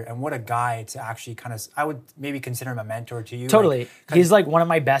with Peter, and what a guy to actually kind of, I would maybe consider him a mentor to you. Totally. Like, he's like one of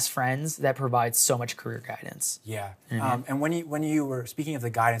my best friends that provides so much career guidance. Yeah. And when you were speaking of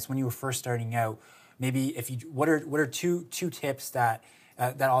the guidance, when you were first starting out, maybe if you, what are two tips that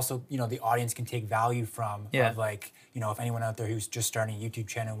also, you know, the audience can take value from, of like, you know, if anyone out there who's just starting a YouTube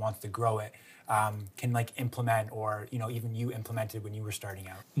channel and wants to grow it, can like implement, or, you know, even you implemented when you were starting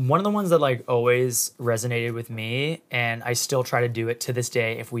out? One of the ones that like always resonated with me, and I still try to do it to this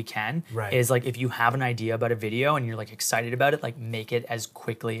day if we can, is like, if you have an idea about a video and you're like excited about it, like make it as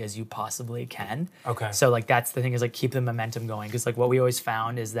quickly as you possibly can. Okay. So like that's the thing, is like keep the momentum going, because like what we always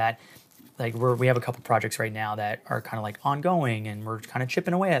found is that like we have a couple projects right now that are kind of like ongoing, and we're kind of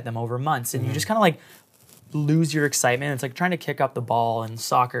chipping away at them over months, and you just kind of like lose your excitement. It's like trying to kick up the ball in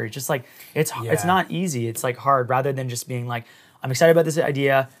soccer. It's just like it's not easy. It's like hard, rather than just being like, I'm excited about this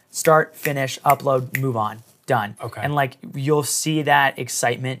idea, start, finish, upload, move on, done. Okay. And like you'll see that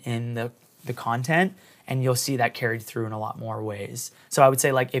excitement in the content, and you'll see that carried through in a lot more ways. So I would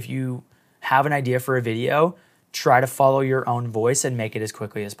say, like, if you have an idea for a video, try to follow your own voice and make it as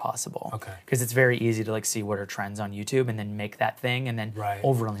quickly as possible. Okay. Because it's very easy to like see what are trends on YouTube and then make that thing and then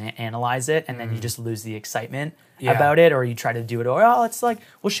overly analyze it, and then you just lose the excitement about it, or you try to do it, or it's like,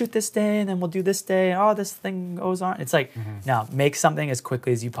 we'll shoot this day and then we'll do this day, and this thing goes on. It's like, no, make something as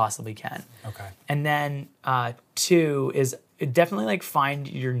quickly as you possibly can. Okay. And then 2 is definitely like find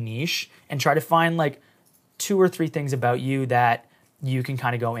your niche and try to find like 2 or 3 things about you that you can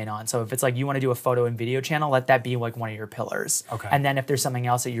kind of go in on. So if it's like you want to do a photo and video channel, let that be like one of your pillars. Okay. And then if there's something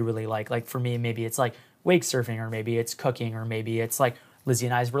else that you really like for me, maybe it's like wake surfing, or maybe it's cooking, or maybe it's like Lizzie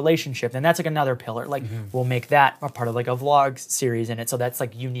and I's relationship, then that's like another pillar. Like we'll make that a part of like a vlog series in it. So that's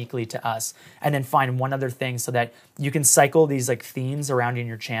like uniquely to us. And then find one other thing so that you can cycle these like themes around in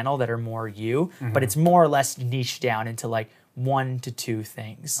your channel that are more you, but it's more or less niche down into like 1 to 2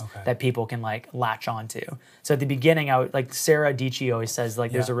 things that people can like latch onto. So at the beginning, I would like, Sarah Dici always says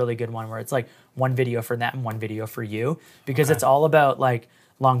like there's a really good one where it's like 1 video for them, 1 video for you, because it's all about like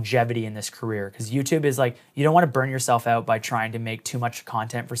longevity in this career. Because YouTube is like, you don't want to burn yourself out by trying to make too much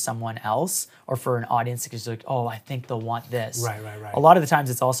content for someone else or for an audience that's like, oh, I think they'll want this. Right. A lot of the times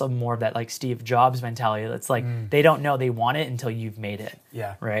it's also more of that like Steve Jobs mentality. That's like they don't know they want it until you've made it.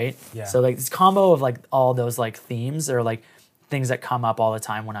 Yeah. Right? Yeah. So like this combo of like all those like themes are like things that come up all the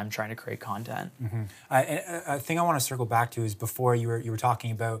time when I'm trying to create content. A thing I want to circle back to is before you were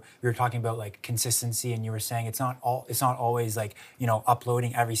talking about like consistency, and you were saying it's not always like, you know,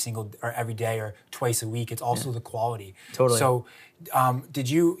 uploading every single or every day or twice a week. It's also the quality. Totally. So did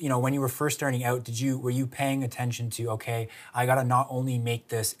you, you know, when you were first starting out, were you paying attention to, okay, I got to not only make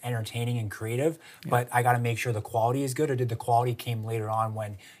this entertaining and creative, but I got to make sure the quality is good? Or did the quality came later on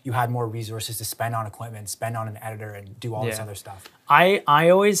when you had more resources to spend on equipment, spend on an editor, and do all this other stuff? I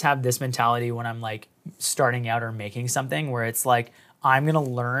always have this mentality when I'm like starting out or making something where it's like, I'm going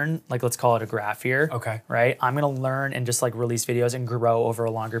to learn, like, let's call it a graph here. Okay. Right? I'm going to learn and just like release videos and grow over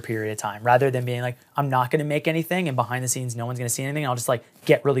a longer period of time, rather than being like, I'm not going to make anything and behind the scenes, no one's going to see anything. I'll just like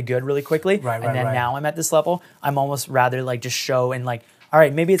get really good really quickly. And then now I'm at this level. I'm almost rather like just show and like, all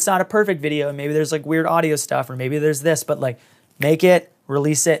right, maybe it's not a perfect video, and maybe there's like weird audio stuff, or maybe there's this, but like make it,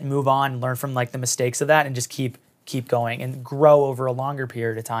 release it, move on, learn from like the mistakes of that, and just keep going and grow over a longer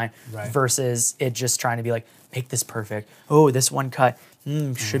period of time, versus it just trying to be like, make this perfect. Oh, this one cut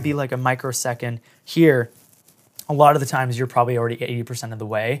should be like a microsecond here. A lot of the times you're probably already 80% of the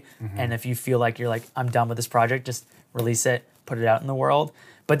way. And if you feel like you're like, I'm done with this project, just release it, put it out in the world.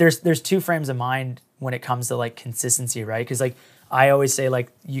 But there's 2 frames of mind when it comes to like consistency, right? Because like I always say, like,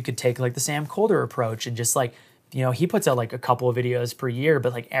 you could take like the Sam Kolder approach and just like, you know, he puts out like a couple of videos per year,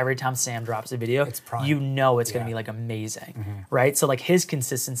 but like every time Sam drops a video, you know it's going to be like amazing, right? So like his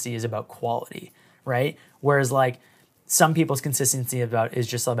consistency is about quality, right? Whereas like some people's consistency is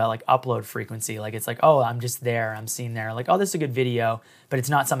just about like upload frequency. Like it's like, oh, I'm just there, I'm seen there. Like, oh, this is a good video, but it's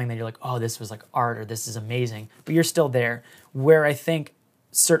not something that you're like, oh, this was like art, or this is amazing, but you're still there. Where I think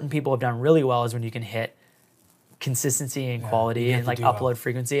certain people have done really well is when you can hit consistency and quality and like upload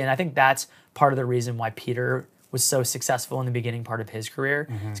frequency. And I think that's part of the reason why Peter was so successful in the beginning part of his career.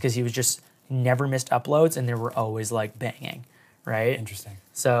 It's because he was just never missed uploads, and they were always like banging, right? Interesting.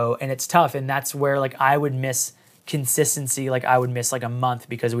 So, and it's tough, and that's where like I would miss consistency. Like I would miss like a month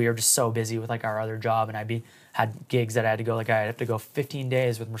because we were just so busy with like our other job, and had gigs that I had to go, like I'd have to go 15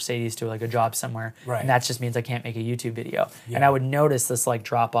 days with Mercedes to like a job somewhere, and that just means I can't make a YouTube video. And I would notice this like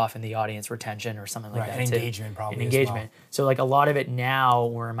drop off in the audience retention or something like that. And engagement probably. And engagement. So like a lot of it now,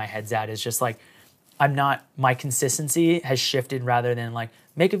 where my head's at, is just like, my consistency has shifted, rather than like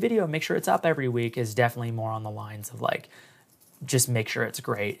make a video, make sure it's up every week, is definitely more on the lines of like just make sure it's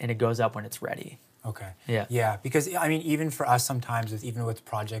great and it goes up when it's ready. Okay. Yeah. Yeah, because I mean, even for us sometimes, even with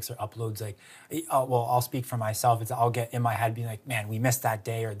projects or uploads, like, well, I'll speak for myself. I'll get in my head being like, man, we missed that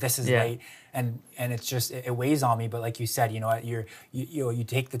day, or this is late, and it's just it weighs on me. But like you said, you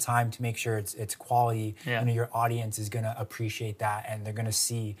take the time to make sure it's quality. Yeah. Your audience is gonna appreciate that, and they're gonna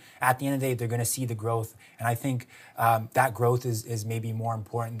see at the end of the day, they're gonna see the growth. And I think that growth is maybe more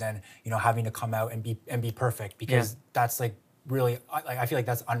important than having to come out and be perfect, because that's like. Really, I feel like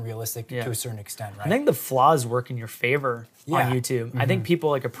that's unrealistic to a certain extent, right? I think the flaws work in your favor on YouTube. Mm-hmm. I think people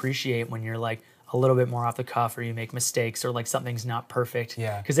like appreciate when you're like a little bit more off the cuff, or you make mistakes, or like something's not perfect.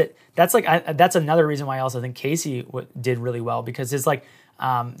 Yeah. Because that's another reason why I also think Casey did really well, because his like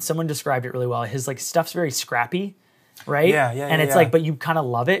someone described it really well. His like stuff's very scrappy. Right? Yeah. And it's like, but you kind of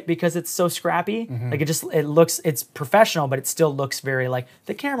love it because it's so scrappy. Mm-hmm. Like it's professional, but it still looks very like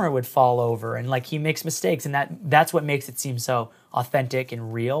the camera would fall over, and like he makes mistakes, and that's what makes it seem so authentic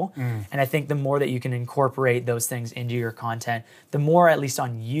and real. And I think the more that you can incorporate those things into your content, the more, at least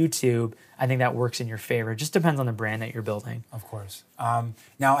on YouTube, I think that works in your favor. It just depends on the brand that you're building. Of course.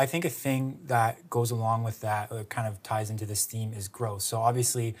 Now, I think a thing that goes along with that, kind of ties into this theme, is growth. So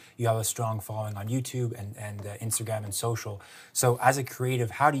obviously, you have a strong following on YouTube and Instagram and social. So as a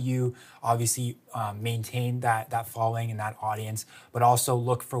creative, how do you obviously maintain that following and that audience, but also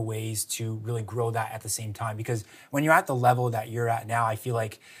look for ways to really grow that at the same time? Because when you're at the level that you're at now, I feel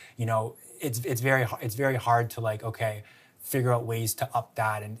like it's very hard to like, okay, figure out ways to up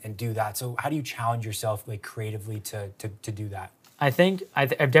that and do that. So how do you challenge yourself like creatively to do that? I think I've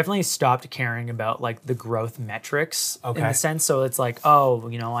definitely stopped caring about like the growth metrics in the sense. So it's like, oh,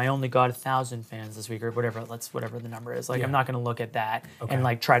 I only got 1,000 fans this week, or whatever the number is. Like, I'm not going to look at that and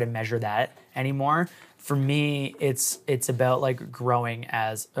like try to measure that anymore. For me, it's about like growing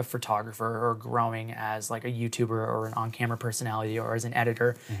as a photographer, or growing as like a YouTuber, or an on-camera personality, or as an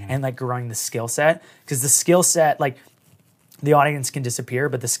editor, and like growing the skill set. Because the skill set, like, the audience can disappear,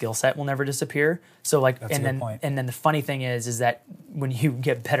 but the skill set will never disappear. So like, That's a good point. And then the funny thing is that when you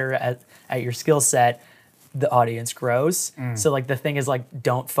get better at your skill set, the audience grows. So like the thing is like,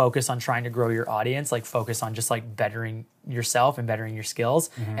 don't focus on trying to grow your audience, like focus on just like bettering yourself and bettering your skills.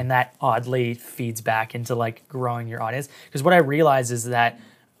 And that oddly feeds back into like growing your audience. Because what I realized is that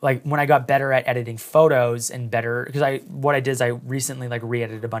like when I got better at editing photos and better, because what I did is I recently like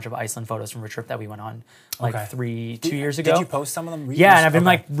re-edited a bunch of Iceland photos from a trip that we went on like 2 years ago. Did you post some of them? Yeah, and I've been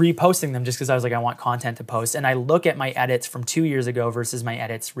like reposting them just because I was like, I want content to post. And I look at my edits from 2 years ago versus my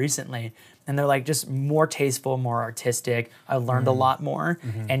edits recently, and they're like just more tasteful, more artistic. I learned a lot more,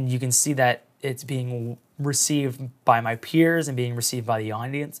 and you can see that it's being received by my peers and being received by the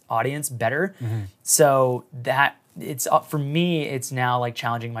audience better. So that it's for me, it's now like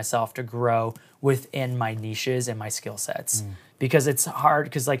challenging myself to grow within my niches and my skill sets, because it's hard,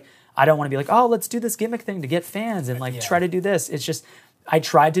 because like I don't want to be like, oh, let's do this gimmick thing to get fans and like try to do this. It's just I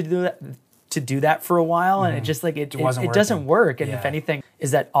tried to do that for a while, and it just like it doesn't work. And if anything,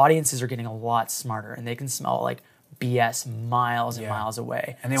 is that audiences are getting a lot smarter, and they can smell like BS miles and miles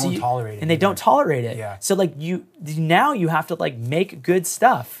away, and they won't tolerate it. And they don't tolerate it. Yeah. So like you have to like make good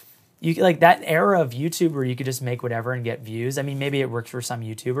stuff. You like that era of YouTube where you could just make whatever and get views. I mean, maybe it works for some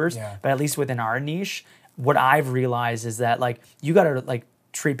YouTubers, but at least within our niche, what I've realized is that like you got to like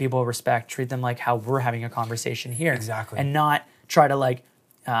treat people with respect, treat them like how we're having a conversation here, and not try to like,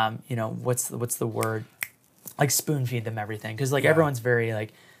 what's the word, like spoon feed them everything, because like everyone's very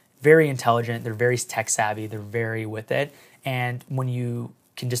intelligent, they're very tech savvy, they're very with it, and when you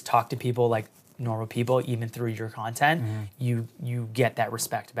can just talk to people like normal people, even through your content, you get that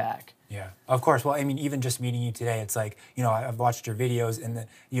respect back. Yeah, of course. Well, I mean, even just meeting you today, it's like, I've watched your videos, and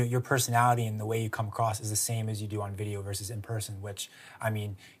your personality and the way you come across is the same as you do on video versus in person, which, I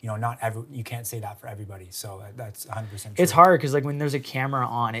mean, you can't say that for everybody. So that's 100% true. It's hard because like when there's a camera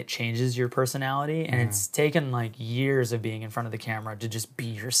on, it changes your personality, and it's taken like years of being in front of the camera to just be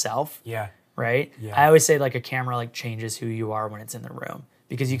yourself. Yeah. Right? Yeah. I always say like a camera like changes who you are when it's in the room,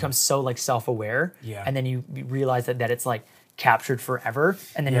 because you become so like self-aware, and then you realize that it's like captured forever,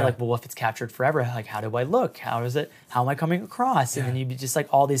 and then you're like, well, if it's captured forever, like how do I look, how am I coming across, and then you just like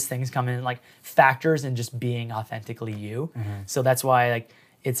all these things come in, like factors in just being authentically you. So that's why like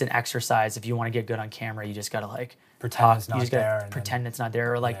it's an exercise. If you want to get good on camera, you just gotta like pretend it's not there, pretend it's not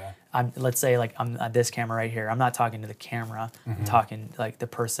there, or like let's say like I'm at this camera right here, I'm not talking to the camera, I'm talking like the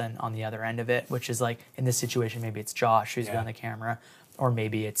person on the other end of it, which is like in this situation maybe it's Josh who's behind the camera, or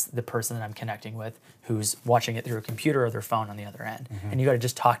maybe it's the person that I'm connecting with who's watching it through a computer or their phone on the other end. And you got to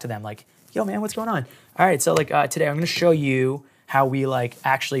just talk to them like, yo, man, what's going on? All right, so like today I'm going to show you how we like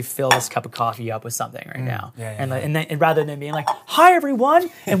actually fill this cup of coffee up with something right now. And rather than being like, hi everyone,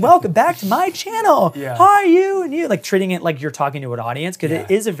 and welcome back to my channel. Hi you and you, like treating it like you're talking to an audience, because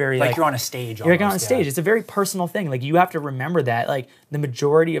it is a very like you're on a stage. You're like on a stage. It's a very personal thing. Like you have to remember that like the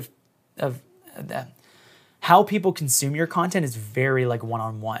majority of how people consume your content is very like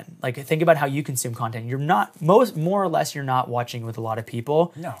one-on-one. Like think about how you consume content. You're not more or less you're not watching with a lot of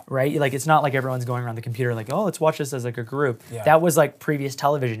people. No. Right? Like it's not like everyone's going around the computer like, oh, let's watch this as like a group. That was like previous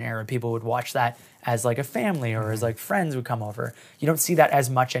television era. People would watch that as like a family or as like friends would come over. You don't see that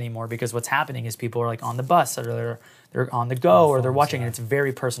as much anymore because what's happening is people are like on the bus or they're on the go or they're watching and it's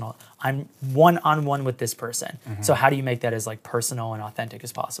very personal. I'm one-on-one with this person. So how do you make that as like personal and authentic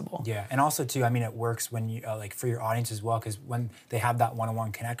as possible? Yeah, and also too, I mean, it works when you like for your audience as well, because when they have that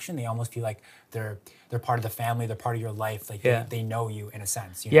one-on-one connection, they almost feel like they're part of the family, they're part of your life, like they know you in a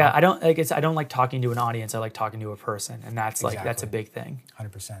sense. You know? I don't like talking to an audience. I like talking to a person, and that's like that's a big thing.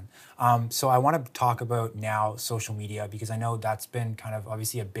 100%. So I want to talk about now social media, because I know that's been kind of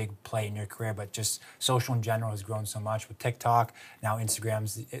obviously a big play in your career, but just social in general has grown so much with TikTok. Now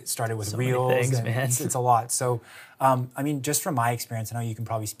Instagram's it started with Reels. Many things, man. It's a lot. So I mean, just from my experience, I know you can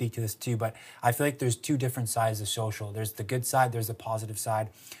probably speak to this too, but I feel like there's two different sides of social. There's the good side, there's the positive side,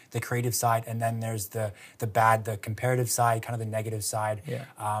 the creative side, and then there's the bad, the comparative side, kind of the negative side.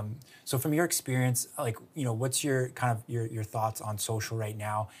 So from your experience, like, you know, what's your kind of your thoughts on social right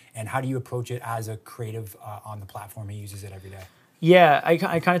now, and how do you approach it as a creative on the platform who uses it every day? Yeah, I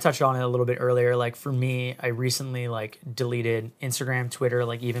kind of touched on it a little bit earlier. Like for me, I recently like deleted Instagram, Twitter,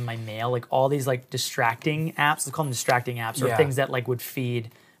 like even my mail, like all these like distracting apps. Let's call them distracting apps or things that like would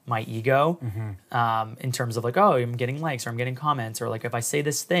feed my ego in terms of like, oh, I'm getting likes or I'm getting comments, or like if I say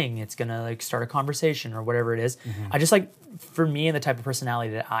this thing, it's gonna like start a conversation or whatever it is. I just like, for me and the type of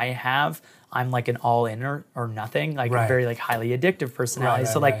personality that I have, I'm like an all in or nothing, like a very like highly addictive personality.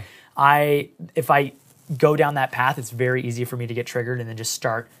 If I go down that path, it's very easy for me to get triggered and then just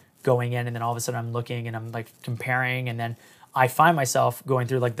start going in, and then all of a sudden I'm looking and I'm like comparing, and then I find myself going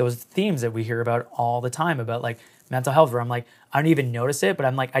through like those themes that we hear about all the time about like mental health, where I'm like, I don't even notice it, but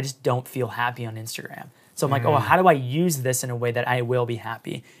I'm like, I just don't feel happy on Instagram. So I'm like, oh, how do I use this in a way that I will be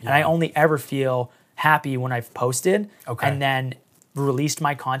happy? And I only ever feel happy when I've posted and then released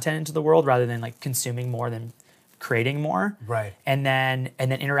my content into the world, rather than like consuming more than creating more, and then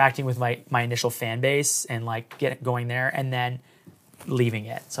interacting with my initial fan base and like going there and then leaving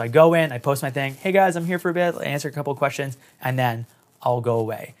it. So I go in, I post my thing, hey guys, I'm here for a bit, answer a couple of questions, and then I'll go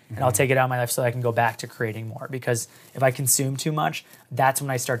away and I'll take it out of my life so I can go back to creating more. Because if I consume too much, that's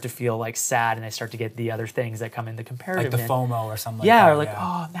when I start to feel like sad and I start to get the other things that come in the comparative. Like the FOMO or something like that. Or like,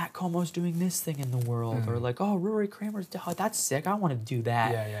 oh, Matt Como's doing this thing in the world, or like, oh, Rory Kramer's, oh, that's sick, I want to do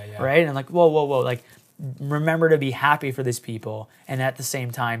that. Right? And like, whoa, like, remember to be happy for these people, and at the same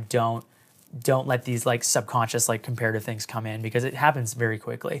time don't let these like subconscious like comparative things come in, because it happens very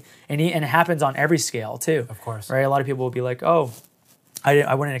quickly, and it happens on every scale too. Of course, right? A lot of people will be like, oh,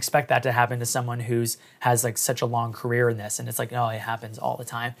 I wouldn't expect that to happen to someone has like such a long career in this, and it's like, no, it happens all the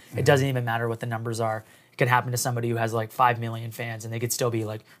time. It doesn't even matter what the numbers are. It could happen to somebody who has like 5 million fans, and they could still be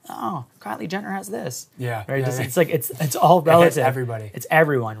like, oh, Kylie Jenner has this. Right? It's like it's all relative. It's everybody. It's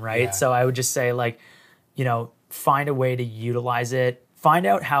everyone, right? So I would just say, like, you know, find a way to utilize it. Find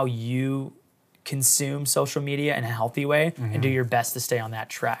out how you consume social media in a healthy way, and do your best to stay on that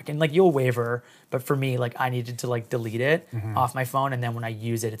track. And like, you'll waver, but for me, like, I needed to like delete it off my phone, and then when I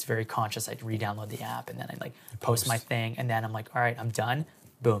use it, it's very conscious. I re-download the app, and then I like post my thing, and then I'm like, all right, I'm done.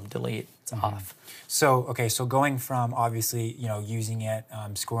 Boom, delete. It's off. So going from obviously, you know, using it,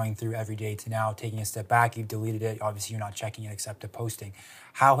 scrolling through every day, to now taking a step back, you've deleted it. Obviously, you're not checking it except to posting.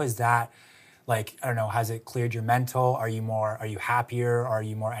 How has that, like, I don't know, has it cleared your mental? Are you happier? Are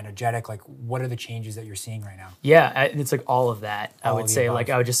you more energetic? Like, what are the changes that you're seeing right now? Yeah, it's like all of that. I would say,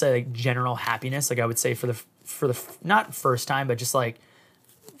 like, I would just say like general happiness. Like, I would say for the not first time, but just like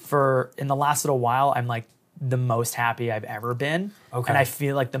in the last little while, I'm like the most happy I've ever been. And I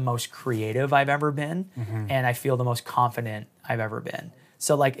feel like the most creative I've ever been. And I feel the most confident I've ever been.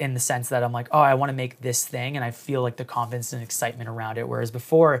 So like, in the sense that I'm like, oh, I want to make this thing, and I feel like the confidence and excitement around it. Whereas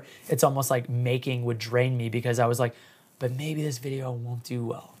before, it's almost like making would drain me, because I was like, but maybe this video won't do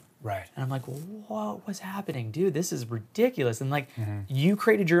well. Right. And I'm like, what's happening, dude? This is ridiculous. And like, you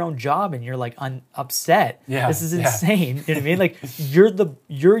created your own job, and you're like upset. This is insane. You know what I mean? Like,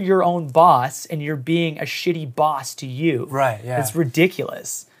 you're your own boss, and you're being a shitty boss to you. Right. Yeah. It's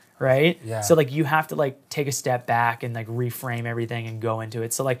ridiculous. Right? Yeah. So like, you have to like take a step back and like reframe everything and go into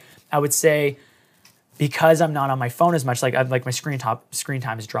it. So like, I would say because I'm not on my phone as much, like my screen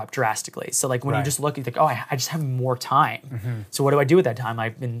time has dropped drastically. So like when you just look, you think, oh, I just have more time. So what do I do with that time?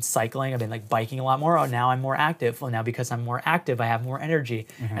 I've been cycling, I've been like biking a lot more. Oh, now I'm more active. Well, now because I'm more active, I have more energy,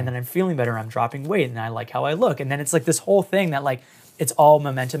 and then I'm feeling better. I'm dropping weight, and I like how I look. And then it's like this whole thing that like it's all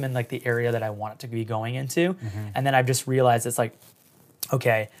momentum in like the area that I want it to be going into. And then I've just realized it's like,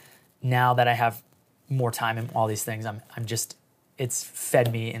 okay, now that I have more time and all these things, it's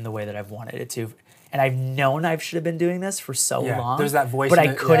fed me in the way that I've wanted it to. And I've known I should have been doing this for so long. There's that voice, but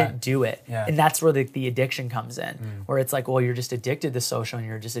I couldn't do it. Yeah. And that's where the addiction comes in, where it's like, well, you're just addicted to social and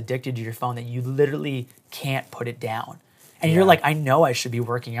you're just addicted to your phone that you literally can't put it down. And you're like, I know I should be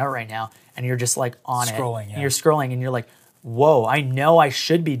working out right now. And you're just like on scrolling, it. And you're scrolling and you're like, whoa, I know I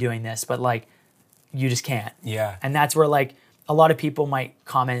should be doing this, but like, you just can't. Yeah. And that's where like, a lot of people might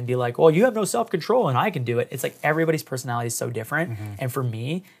comment and be like, well, you have no self-control and I can do it. It's like everybody's personality is so different. And for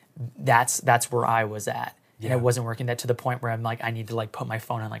me, that's where I was at. And it wasn't working that to the point where I'm like, I need to like put my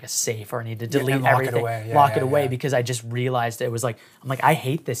phone in like a safe or I need to delete everything, lock it away because I just realized it was like, I'm like, I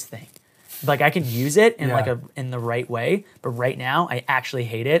hate this thing. Like I can use it in like in the right way, but right now I actually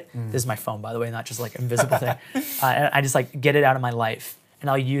hate it. This is my phone, by the way, not just like invisible thing. And I just like get it out of my life. And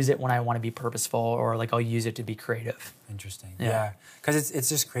I'll use it when I want to be purposeful or like I'll use it to be creative. Interesting. Yeah. Because it's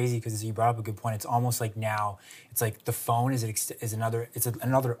just crazy because you brought up a good point. It's almost like now it's like the phone is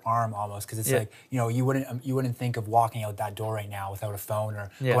another arm almost because it's like, you know, you wouldn't think of walking out that door right now without a phone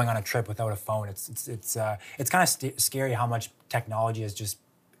or going on a trip without a phone. It's kind of scary how much technology has just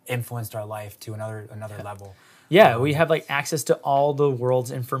influenced our life to another level. Yeah, we have like access to all the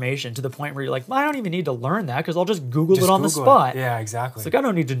world's information to the point where you're like, well, I don't even need to learn that because I'll just Google it on the spot. Yeah, exactly. It's like, I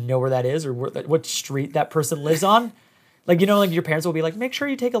don't need to know where that is or what street that person lives on. Like, you know, like your parents will be like, make sure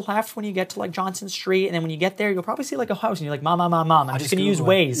you take a left when you get to like Johnson Street. And then when you get there, you'll probably see like a house. And you're like, Mom, I'm just going to use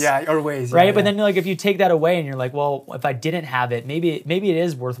Waze. Yeah, or Waze. Right? Yeah, but then like if you take that away and you're like, well, if I didn't have it, maybe it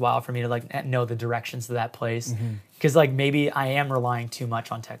is worthwhile for me to like know the directions to that place. Because like maybe I am relying too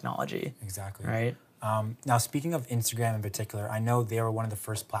much on technology. Exactly. Right? Now, speaking of Instagram in particular, I know they were one of the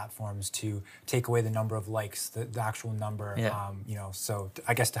first platforms to take away the number of likes, the actual number, you know, so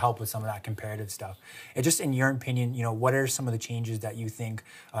I guess to help with some of that comparative stuff. And just in your opinion, you know, what are some of the changes that you think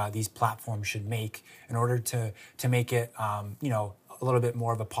these platforms should make in order to make it, you know, a little bit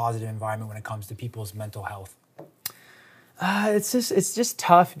more of a positive environment when it comes to people's mental health? It's just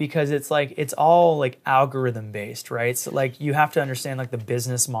tough because it's like it's all like algorithm based, right? So like you have to understand like the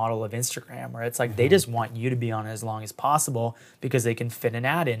business model of Instagram, where it's like they just want you to be on it as long as possible because they can fit an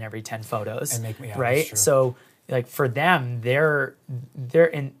ad in every 10 photos, and make me right? So like for them,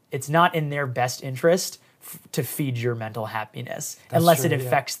 it's not in their best interest to feed your mental happiness unless it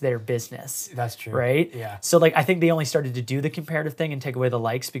affects their business. That's true. Right? Yeah. So like I think they only started to do the comparative thing and take away the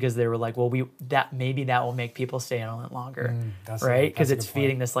likes because they were like, well, maybe that will make people stay on it longer. Right? Because it's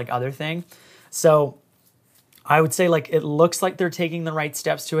feeding this like other thing. So I would say like it looks like they're taking the right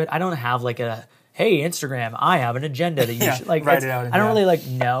steps to it. I don't have like hey, Instagram, I have an agenda that you should like write it out. I don't really like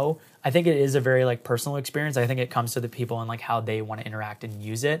know. I think it is a very like personal experience. I think it comes to the people and like how they want to interact and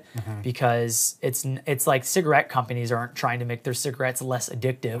use it because it's like cigarette companies aren't trying to make their cigarettes less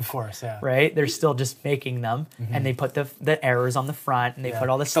addictive. Of course, yeah. Right? They're still just making them and they put the errors on the front and they put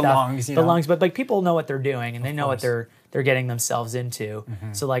all the stuff. The lungs, but like people know what they're doing and they know what they're getting themselves into.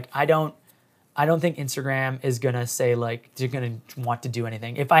 So like I don't think Instagram is gonna say like they're gonna want to do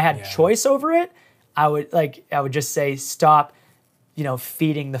anything. If I had choice over it, I would just say stop, you know,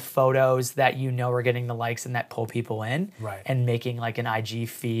 feeding the photos that you know are getting the likes and that pull people in, and making like an IG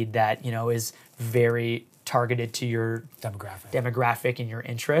feed that, you know, is very targeted to your demographic and your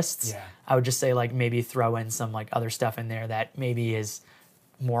interests. Yeah. I would just say like maybe throw in some like other stuff in there that maybe is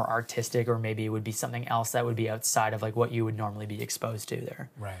more artistic or maybe it would be something else that would be outside of like what you would normally be exposed to there.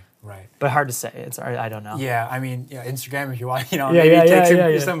 Right. But hard to say. I don't know. Yeah, I mean, Instagram if you want, you know,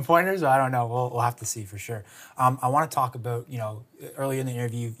 take some pointers. I don't know. We'll have to see for sure. I want to talk about, you know, earlier in the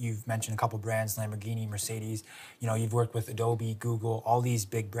interview, you've mentioned a couple brands, Lamborghini, Mercedes. You know, you've worked with Adobe, Google, all these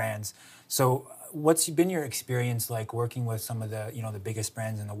big brands. So what's been your experience like working with some of the, you know, the biggest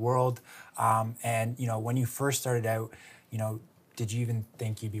brands in the world? And, you know, when you first started out, you know, did you even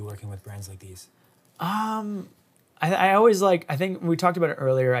think you'd be working with brands like these? I always like, I think we talked about it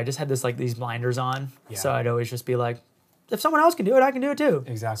earlier. I just had this like these blinders on. Yeah. So I'd always just be like, if someone else can do it, I can do it too.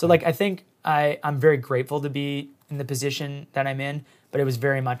 Exactly. So like, I think I'm very grateful to be in the position that I'm in, but it was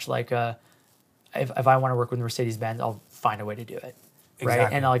very much like if I want to work with Mercedes-Benz, I'll find a way to do it. Right.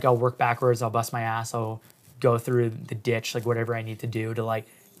 Exactly. And I'll work backwards. I'll bust my ass. I'll go through the ditch, like whatever I need to do to like,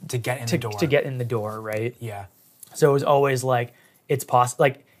 to get in the door. To get in the door. Right. Yeah. So it was always like, it's possible.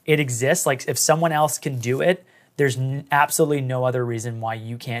 Like it exists. Like if someone else can do it, there's absolutely no other reason why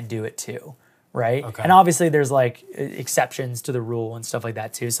you can't do it too, right? Okay. And obviously there's like exceptions to the rule and stuff like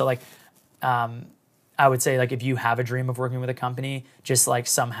that too. So like, I would say like if you have a dream of working with a company, just like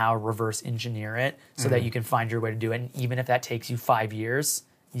somehow reverse engineer it so that you can find your way to do it. And even if that takes you 5 years,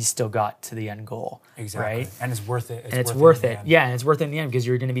 you still got to the end goal. Exactly. Right? And it's worth it. It's worth it. Yeah, and it's worth it in the end because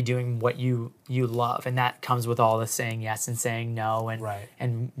you're going to be doing what you love. And that comes with all the saying yes and saying no and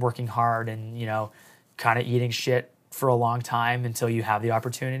and working hard and, you know, kind of eating shit for a long time until you have the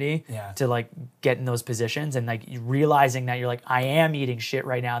opportunity to like get in those positions and like realizing that you're like, I am eating shit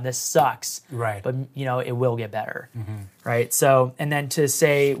right now. This sucks. Right. But you know, it will get better. Right. So, and then to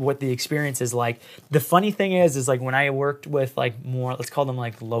say what the experience is like, the funny thing is like when I worked with like more, let's call them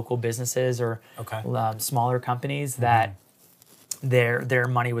like local businesses or smaller companies that their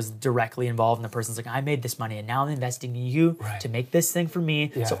money was directly involved and the person's like, I made this money and now I'm investing in you to make this thing for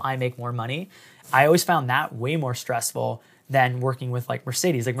me so I make more money. I always found that way more stressful than working with like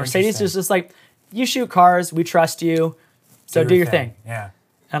Mercedes. Like Mercedes is just like, you shoot cars, we trust you, so do your thing. Yeah. And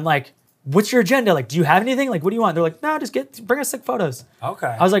I'm like, what's your agenda? Like, do you have anything? Like, what do you want? They're like, no, just bring us sick photos. Okay.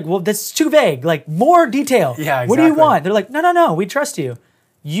 I was like, well, that's too vague. Like, more detail. Yeah, exactly. What do you want? They're like, no, we trust you.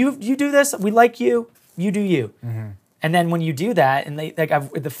 You do this. We like you. You do you. And then when you do that, and they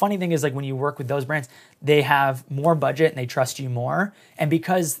like, the funny thing is like when you work with those brands, they have more budget and they trust you more. And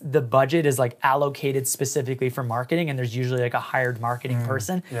because the budget is like allocated specifically for marketing, and there's usually like a hired marketing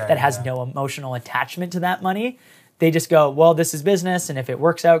person that has no emotional attachment to that money, they just go, well, this is business, and if it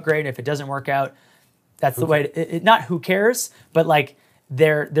works out, great. If it doesn't work out, that's the way. Not who cares, but like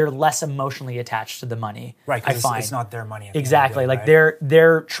they're less emotionally attached to the money. Right, because it's not their money. Exactly, like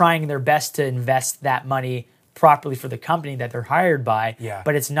they're trying their best to invest that money properly for the company that they're hired by.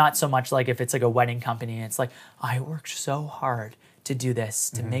 But it's not so much like if it's like a wedding company and it's like, I worked so hard to do this,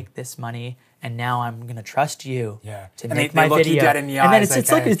 to make this money, and now I'm gonna trust you to make my video. You dead in the eyes, and then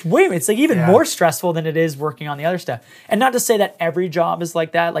it's like even more stressful than it is working on the other stuff. And not to say that every job is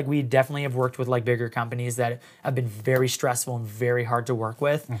like that. Like we definitely have worked with like bigger companies that have been very stressful and very hard to work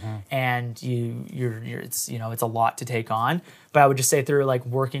with. And it's a lot to take on. But I would just say through like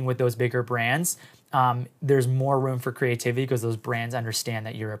working with those bigger brands, there's more room for creativity because those brands understand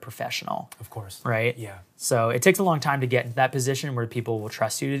that you're a professional. Of course. Right? Yeah. So it takes a long time to get in that position where people will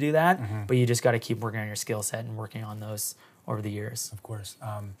trust you to do that, but you just got to keep working on your skill set and working on those over the years. Of course.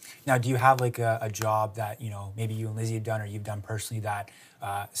 Now, do you have like a job that, maybe you and Lizzie have done or you've done personally that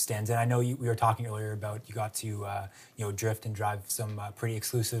stands in? I know we were talking earlier about you got to, drift and drive some pretty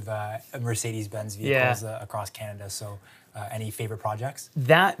exclusive Mercedes-Benz vehicles across Canada. So any favorite projects?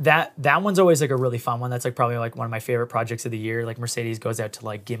 That one's always like a really fun one. That's like probably like one of my favorite projects of the year. Like Mercedes goes out to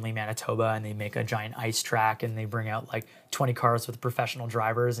like Gimli, Manitoba, and they make a giant ice track and they bring out like 20 cars with professional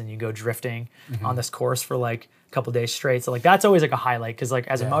drivers and you go drifting on this course for like a couple days straight. So like that's always like a highlight because like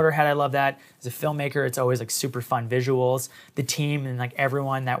as a motorhead, I love that. As a filmmaker, it's always like super fun visuals. The team and like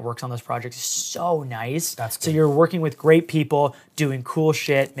everyone that works on those projects is so nice. That's good. So you're working with great people, doing cool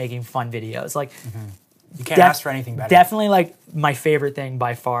shit, making fun videos. Like you can't ask for anything better. Definitely like my favorite thing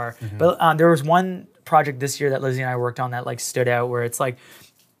by far. But there was one project this year that Lizzie and I worked on that like stood out where it's like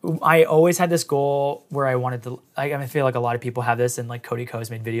I always had this goal where I wanted to, I feel like a lot of people have this and like Cody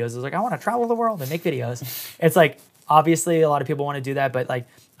Ko's made videos. It's like, I want to travel the world and make videos. It's like, obviously a lot of people want to do that, but like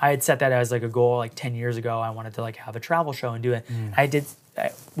I had set that as like a goal like 10 years ago. I wanted to like have a travel show and do it.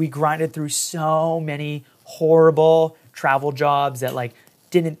 We grinded through so many horrible travel jobs that like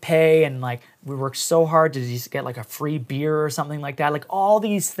didn't pay and like we worked so hard to just get like a free beer or something like that. Like all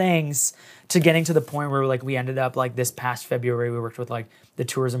these things to getting to the point where like we ended up like this past February, we worked with like the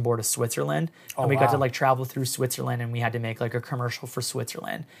tourism board of Switzerland and we got to like travel through Switzerland and we had to make like a commercial for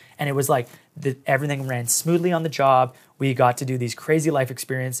Switzerland. And it was like everything ran smoothly on the job. We got to do these crazy life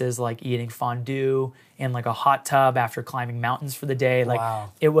experiences like eating fondue in like a hot tub after climbing mountains for the day. Like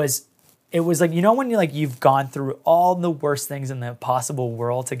it was like, when you've gone through all the worst things in the possible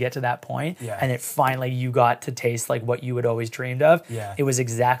world to get to that point and it finally you got to taste like what you had always dreamed of. It was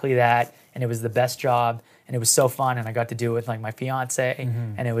exactly that. And it was the best job and it was so fun. And I got to do it with like my fiance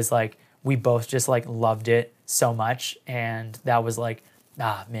and it was like, we both just like loved it so much. And that was like,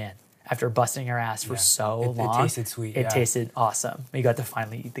 man, after busting our ass for so long. It tasted sweet. It tasted awesome. We got to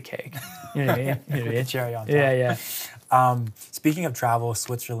finally eat the cake. You know what I mean? You know what I mean? Cherry on top. Yeah. Speaking of travel,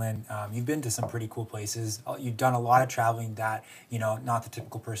 Switzerland, you've been to some pretty cool places. You've done a lot of traveling that, not the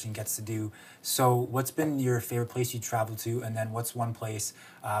typical person gets to do. So what's been your favorite place you traveled to? And then what's one place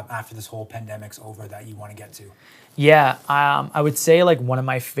after this whole pandemic's over that you want to get to? Yeah, I would say like one of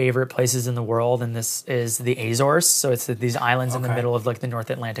my favorite places in the world, and this is the Azores. So it's these islands in the middle of like the North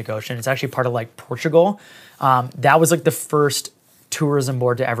Atlantic Ocean. It's actually part of like Portugal. That was like the first tourism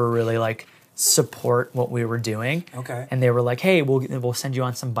board to ever really like support what we were doing. Okay. And they were like, hey, we'll send you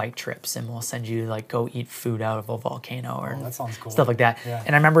on some bike trips, and we'll send you like go eat food out of a volcano or that sounds cool. stuff like that. Yeah.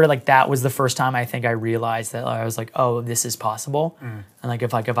 And I remember like that was the first time I think I realized that I was like, oh, this is possible. And like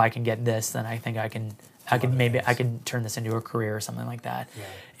if I can get this, then I think I can turn this into a career or something like that. Yeah.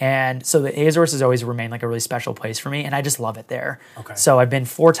 And so the Azores has always remained like a really special place for me, and I just love it there. Okay. So I've been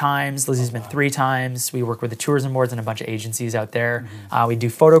 4 times. Lizzie's been 3 times. We work with the tourism boards and a bunch of agencies out there. We do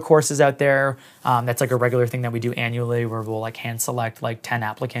photo courses out there. That's like a regular thing that we do annually, where we'll like hand select like 10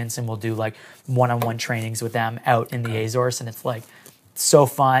 applicants, and we'll do like one-on-one trainings with them out in the Azores, and it's like so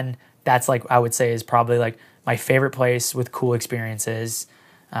fun. That's like I would say is probably like my favorite place with cool experiences.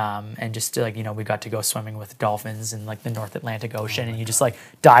 And just like, you know, we got to go swimming with dolphins in like the North Atlantic Ocean, and you just like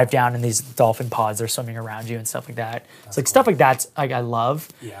dive down in these dolphin pods, they're swimming around you and stuff like that. It's like stuff like that's like I love.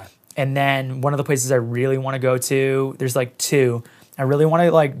 Yeah. And then one of the places I really want to go to, there's like 2. I really want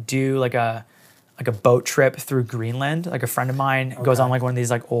to like do like a boat trip through Greenland. Like a friend of mine goes on like one of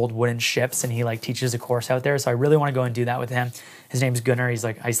these like old wooden ships, and he like teaches a course out there. So I really want to go and do that with him. His name's Gunnar. He's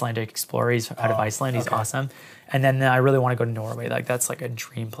like Icelandic explorer. He's out of Iceland. He's awesome. And then I really want to go to Norway. Like that's like a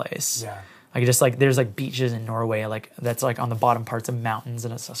dream place. Yeah. Like just like there's like beaches in Norway, like that's like on the bottom parts of mountains,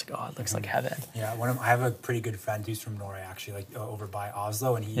 and it's just like, oh, it looks like heaven. Yeah, I have a pretty good friend who's from Norway, actually, like over by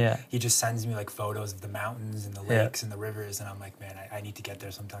Oslo, and he just sends me like photos of the mountains and the lakes and the rivers, and I'm like, man, I need to get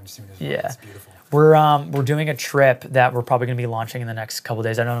there sometime soon as well. Yeah, it's beautiful. We're doing a trip that we're probably going to be launching in the next couple of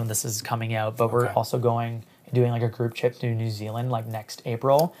days. I don't know if this is coming out, but we're also doing like a group trip to New Zealand like next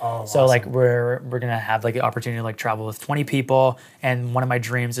April. So awesome. Like we're gonna have like the opportunity to like travel with 20 people, and one of my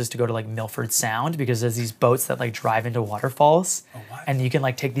dreams is to go to like Milford Sound, because there's these boats that like drive into waterfalls, and you can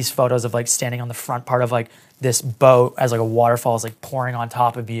like take these photos of like standing on the front part of like this boat as like a waterfall is like pouring on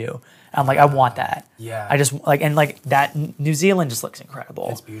top of you. I'm like, I want that. Yeah. I just like, and like that New Zealand just looks incredible.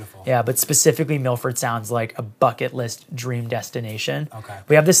 It's beautiful. Yeah, but specifically Milford sounds like a bucket list dream destination. Okay.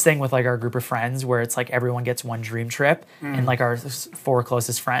 We have this thing with like our group of friends where it's like everyone gets one dream trip, and like our 4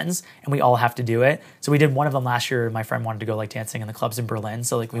 closest friends, and we all have to do it. So we did one of them last year. My friend wanted to go like dancing in the clubs in Berlin.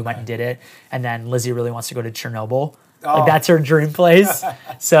 So like we went and did it. And then Lizzie really wants to go to Chernobyl. Like that's her dream place.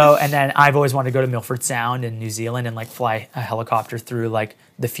 So, and then I've always wanted to go to Milford Sound in New Zealand and like fly a helicopter through like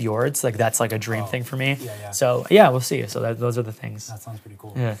the fjords. Like that's like a dream thing for me. Yeah. So yeah, we'll see. So those are the things. That sounds pretty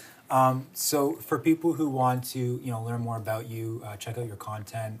cool. Yeah. So for people who want to, learn more about you, check out your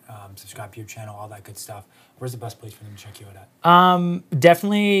content, subscribe to your channel, all that good stuff, where's the best place for them to check you out at?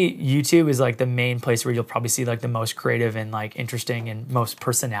 Definitely YouTube is like the main place where you'll probably see like the most creative and like interesting and most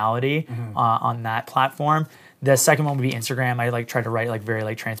personality on that platform. The second one would be Instagram. I like try to write like very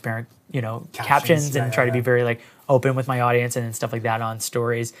like transparent, captions and try to be very like open with my audience and stuff like that on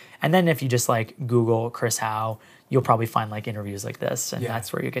stories. And then if you just like Google Chris Howe, you'll probably find like interviews like this, and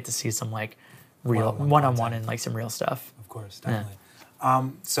that's where you get to see some like real one-on-one and like some real stuff. Of course, definitely.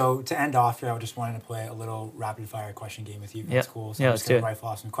 So to end off here, I just wanted to play a little rapid fire question game with you. That's cool. So I'm just going to rifle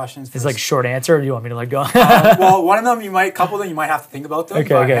off some questions. It's like short answer, or do you want me to like go? Well, one of them couple of them you might have to think about them.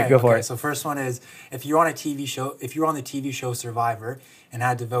 Okay, go for it. So first one is, if you're on the TV show Survivor and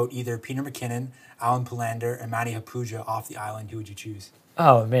had to vote either Peter McKinnon, Alan Palander, and Manny Hapuja off the island, who would you choose?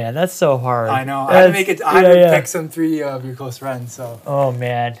 Oh man, that's so hard. I know. I had to pick some 3 of your close friends. So. Oh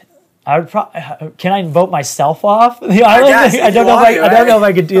man. I would can I vote myself off the island? I don't know if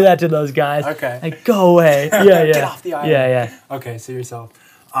I could do that to those guys. Okay. Like, go away. Yeah. Get off the island. Yeah. Okay, so yourself.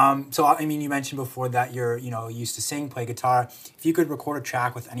 So I mean, you mentioned before that you're, used to sing, play guitar. If you could record a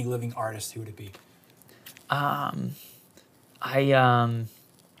track with any living artist, who would it be? I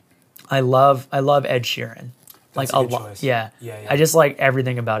love Ed Sheeran. That's a good choice. Yeah. I just like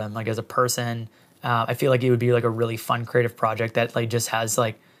everything about him. Like as a person, I feel like it would be like a really fun creative project that like just has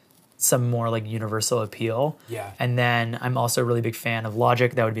like some more like universal appeal. Yeah. And then I'm also a really big fan of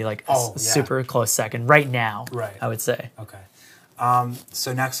Logic. That would be like a super close second right now. Right. I would say. Okay.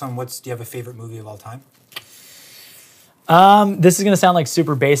 So next one, do you have a favorite movie of all time? This is gonna sound like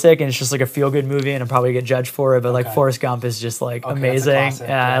super basic, and it's just like a feel-good movie, and I'll probably get judged for it. But like Forrest Gump is just like amazing.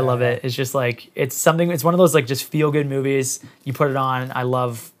 Yeah, I love it. It's just like it's one of those like just feel-good movies. You put it on. I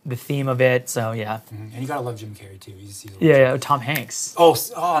love the theme of it. So yeah. Mm-hmm. And you gotta love Jim Carrey too. Yeah. Tom Hanks. Oh,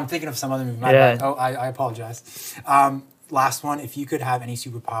 I'm thinking of some other movie. My bad. Oh, I apologize. Last one. If you could have any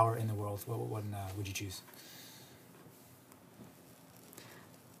superpower in the world, what would you choose?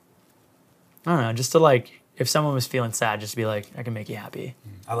 I don't know. Just to like. if someone was feeling sad, just be like, I can make you happy.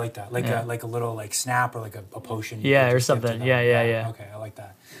 I like that. Like a little like snap or like a potion. Yeah, or something. Yeah. Okay, I like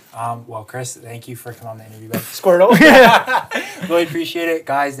that. Well, Chris, thank you for coming on the interview. Squirtle. Really appreciate it.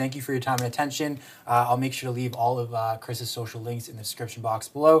 Guys, thank you for your time and attention. I'll make sure to leave all of Chris's social links in the description box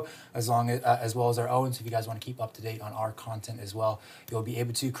below, as well as our own. So if you guys want to keep up to date on our content as well, you'll be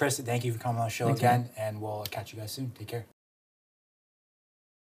able to. Chris, thank you for coming on the show again, and we'll catch you guys soon. Take care.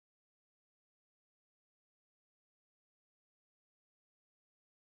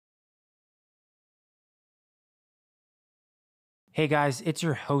 Hey guys, it's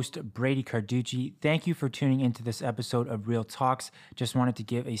your host, Brady Carducci. Thank you for tuning into this episode of Real Talks. Just wanted to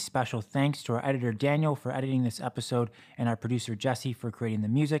give a special thanks to our editor, Daniel, for editing this episode, and our producer, Jesse, for creating the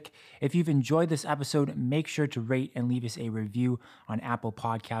music. If you've enjoyed this episode, make sure to rate and leave us a review on Apple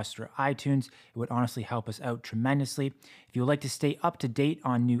Podcasts or iTunes. It would honestly help us out tremendously. If you would like to stay up to date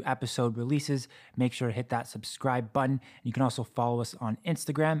on new episode releases, make sure to hit that subscribe button. You can also follow us on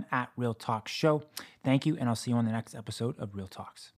Instagram at Real Talk Show. Thank you, and I'll see you on the next episode of Real Talks.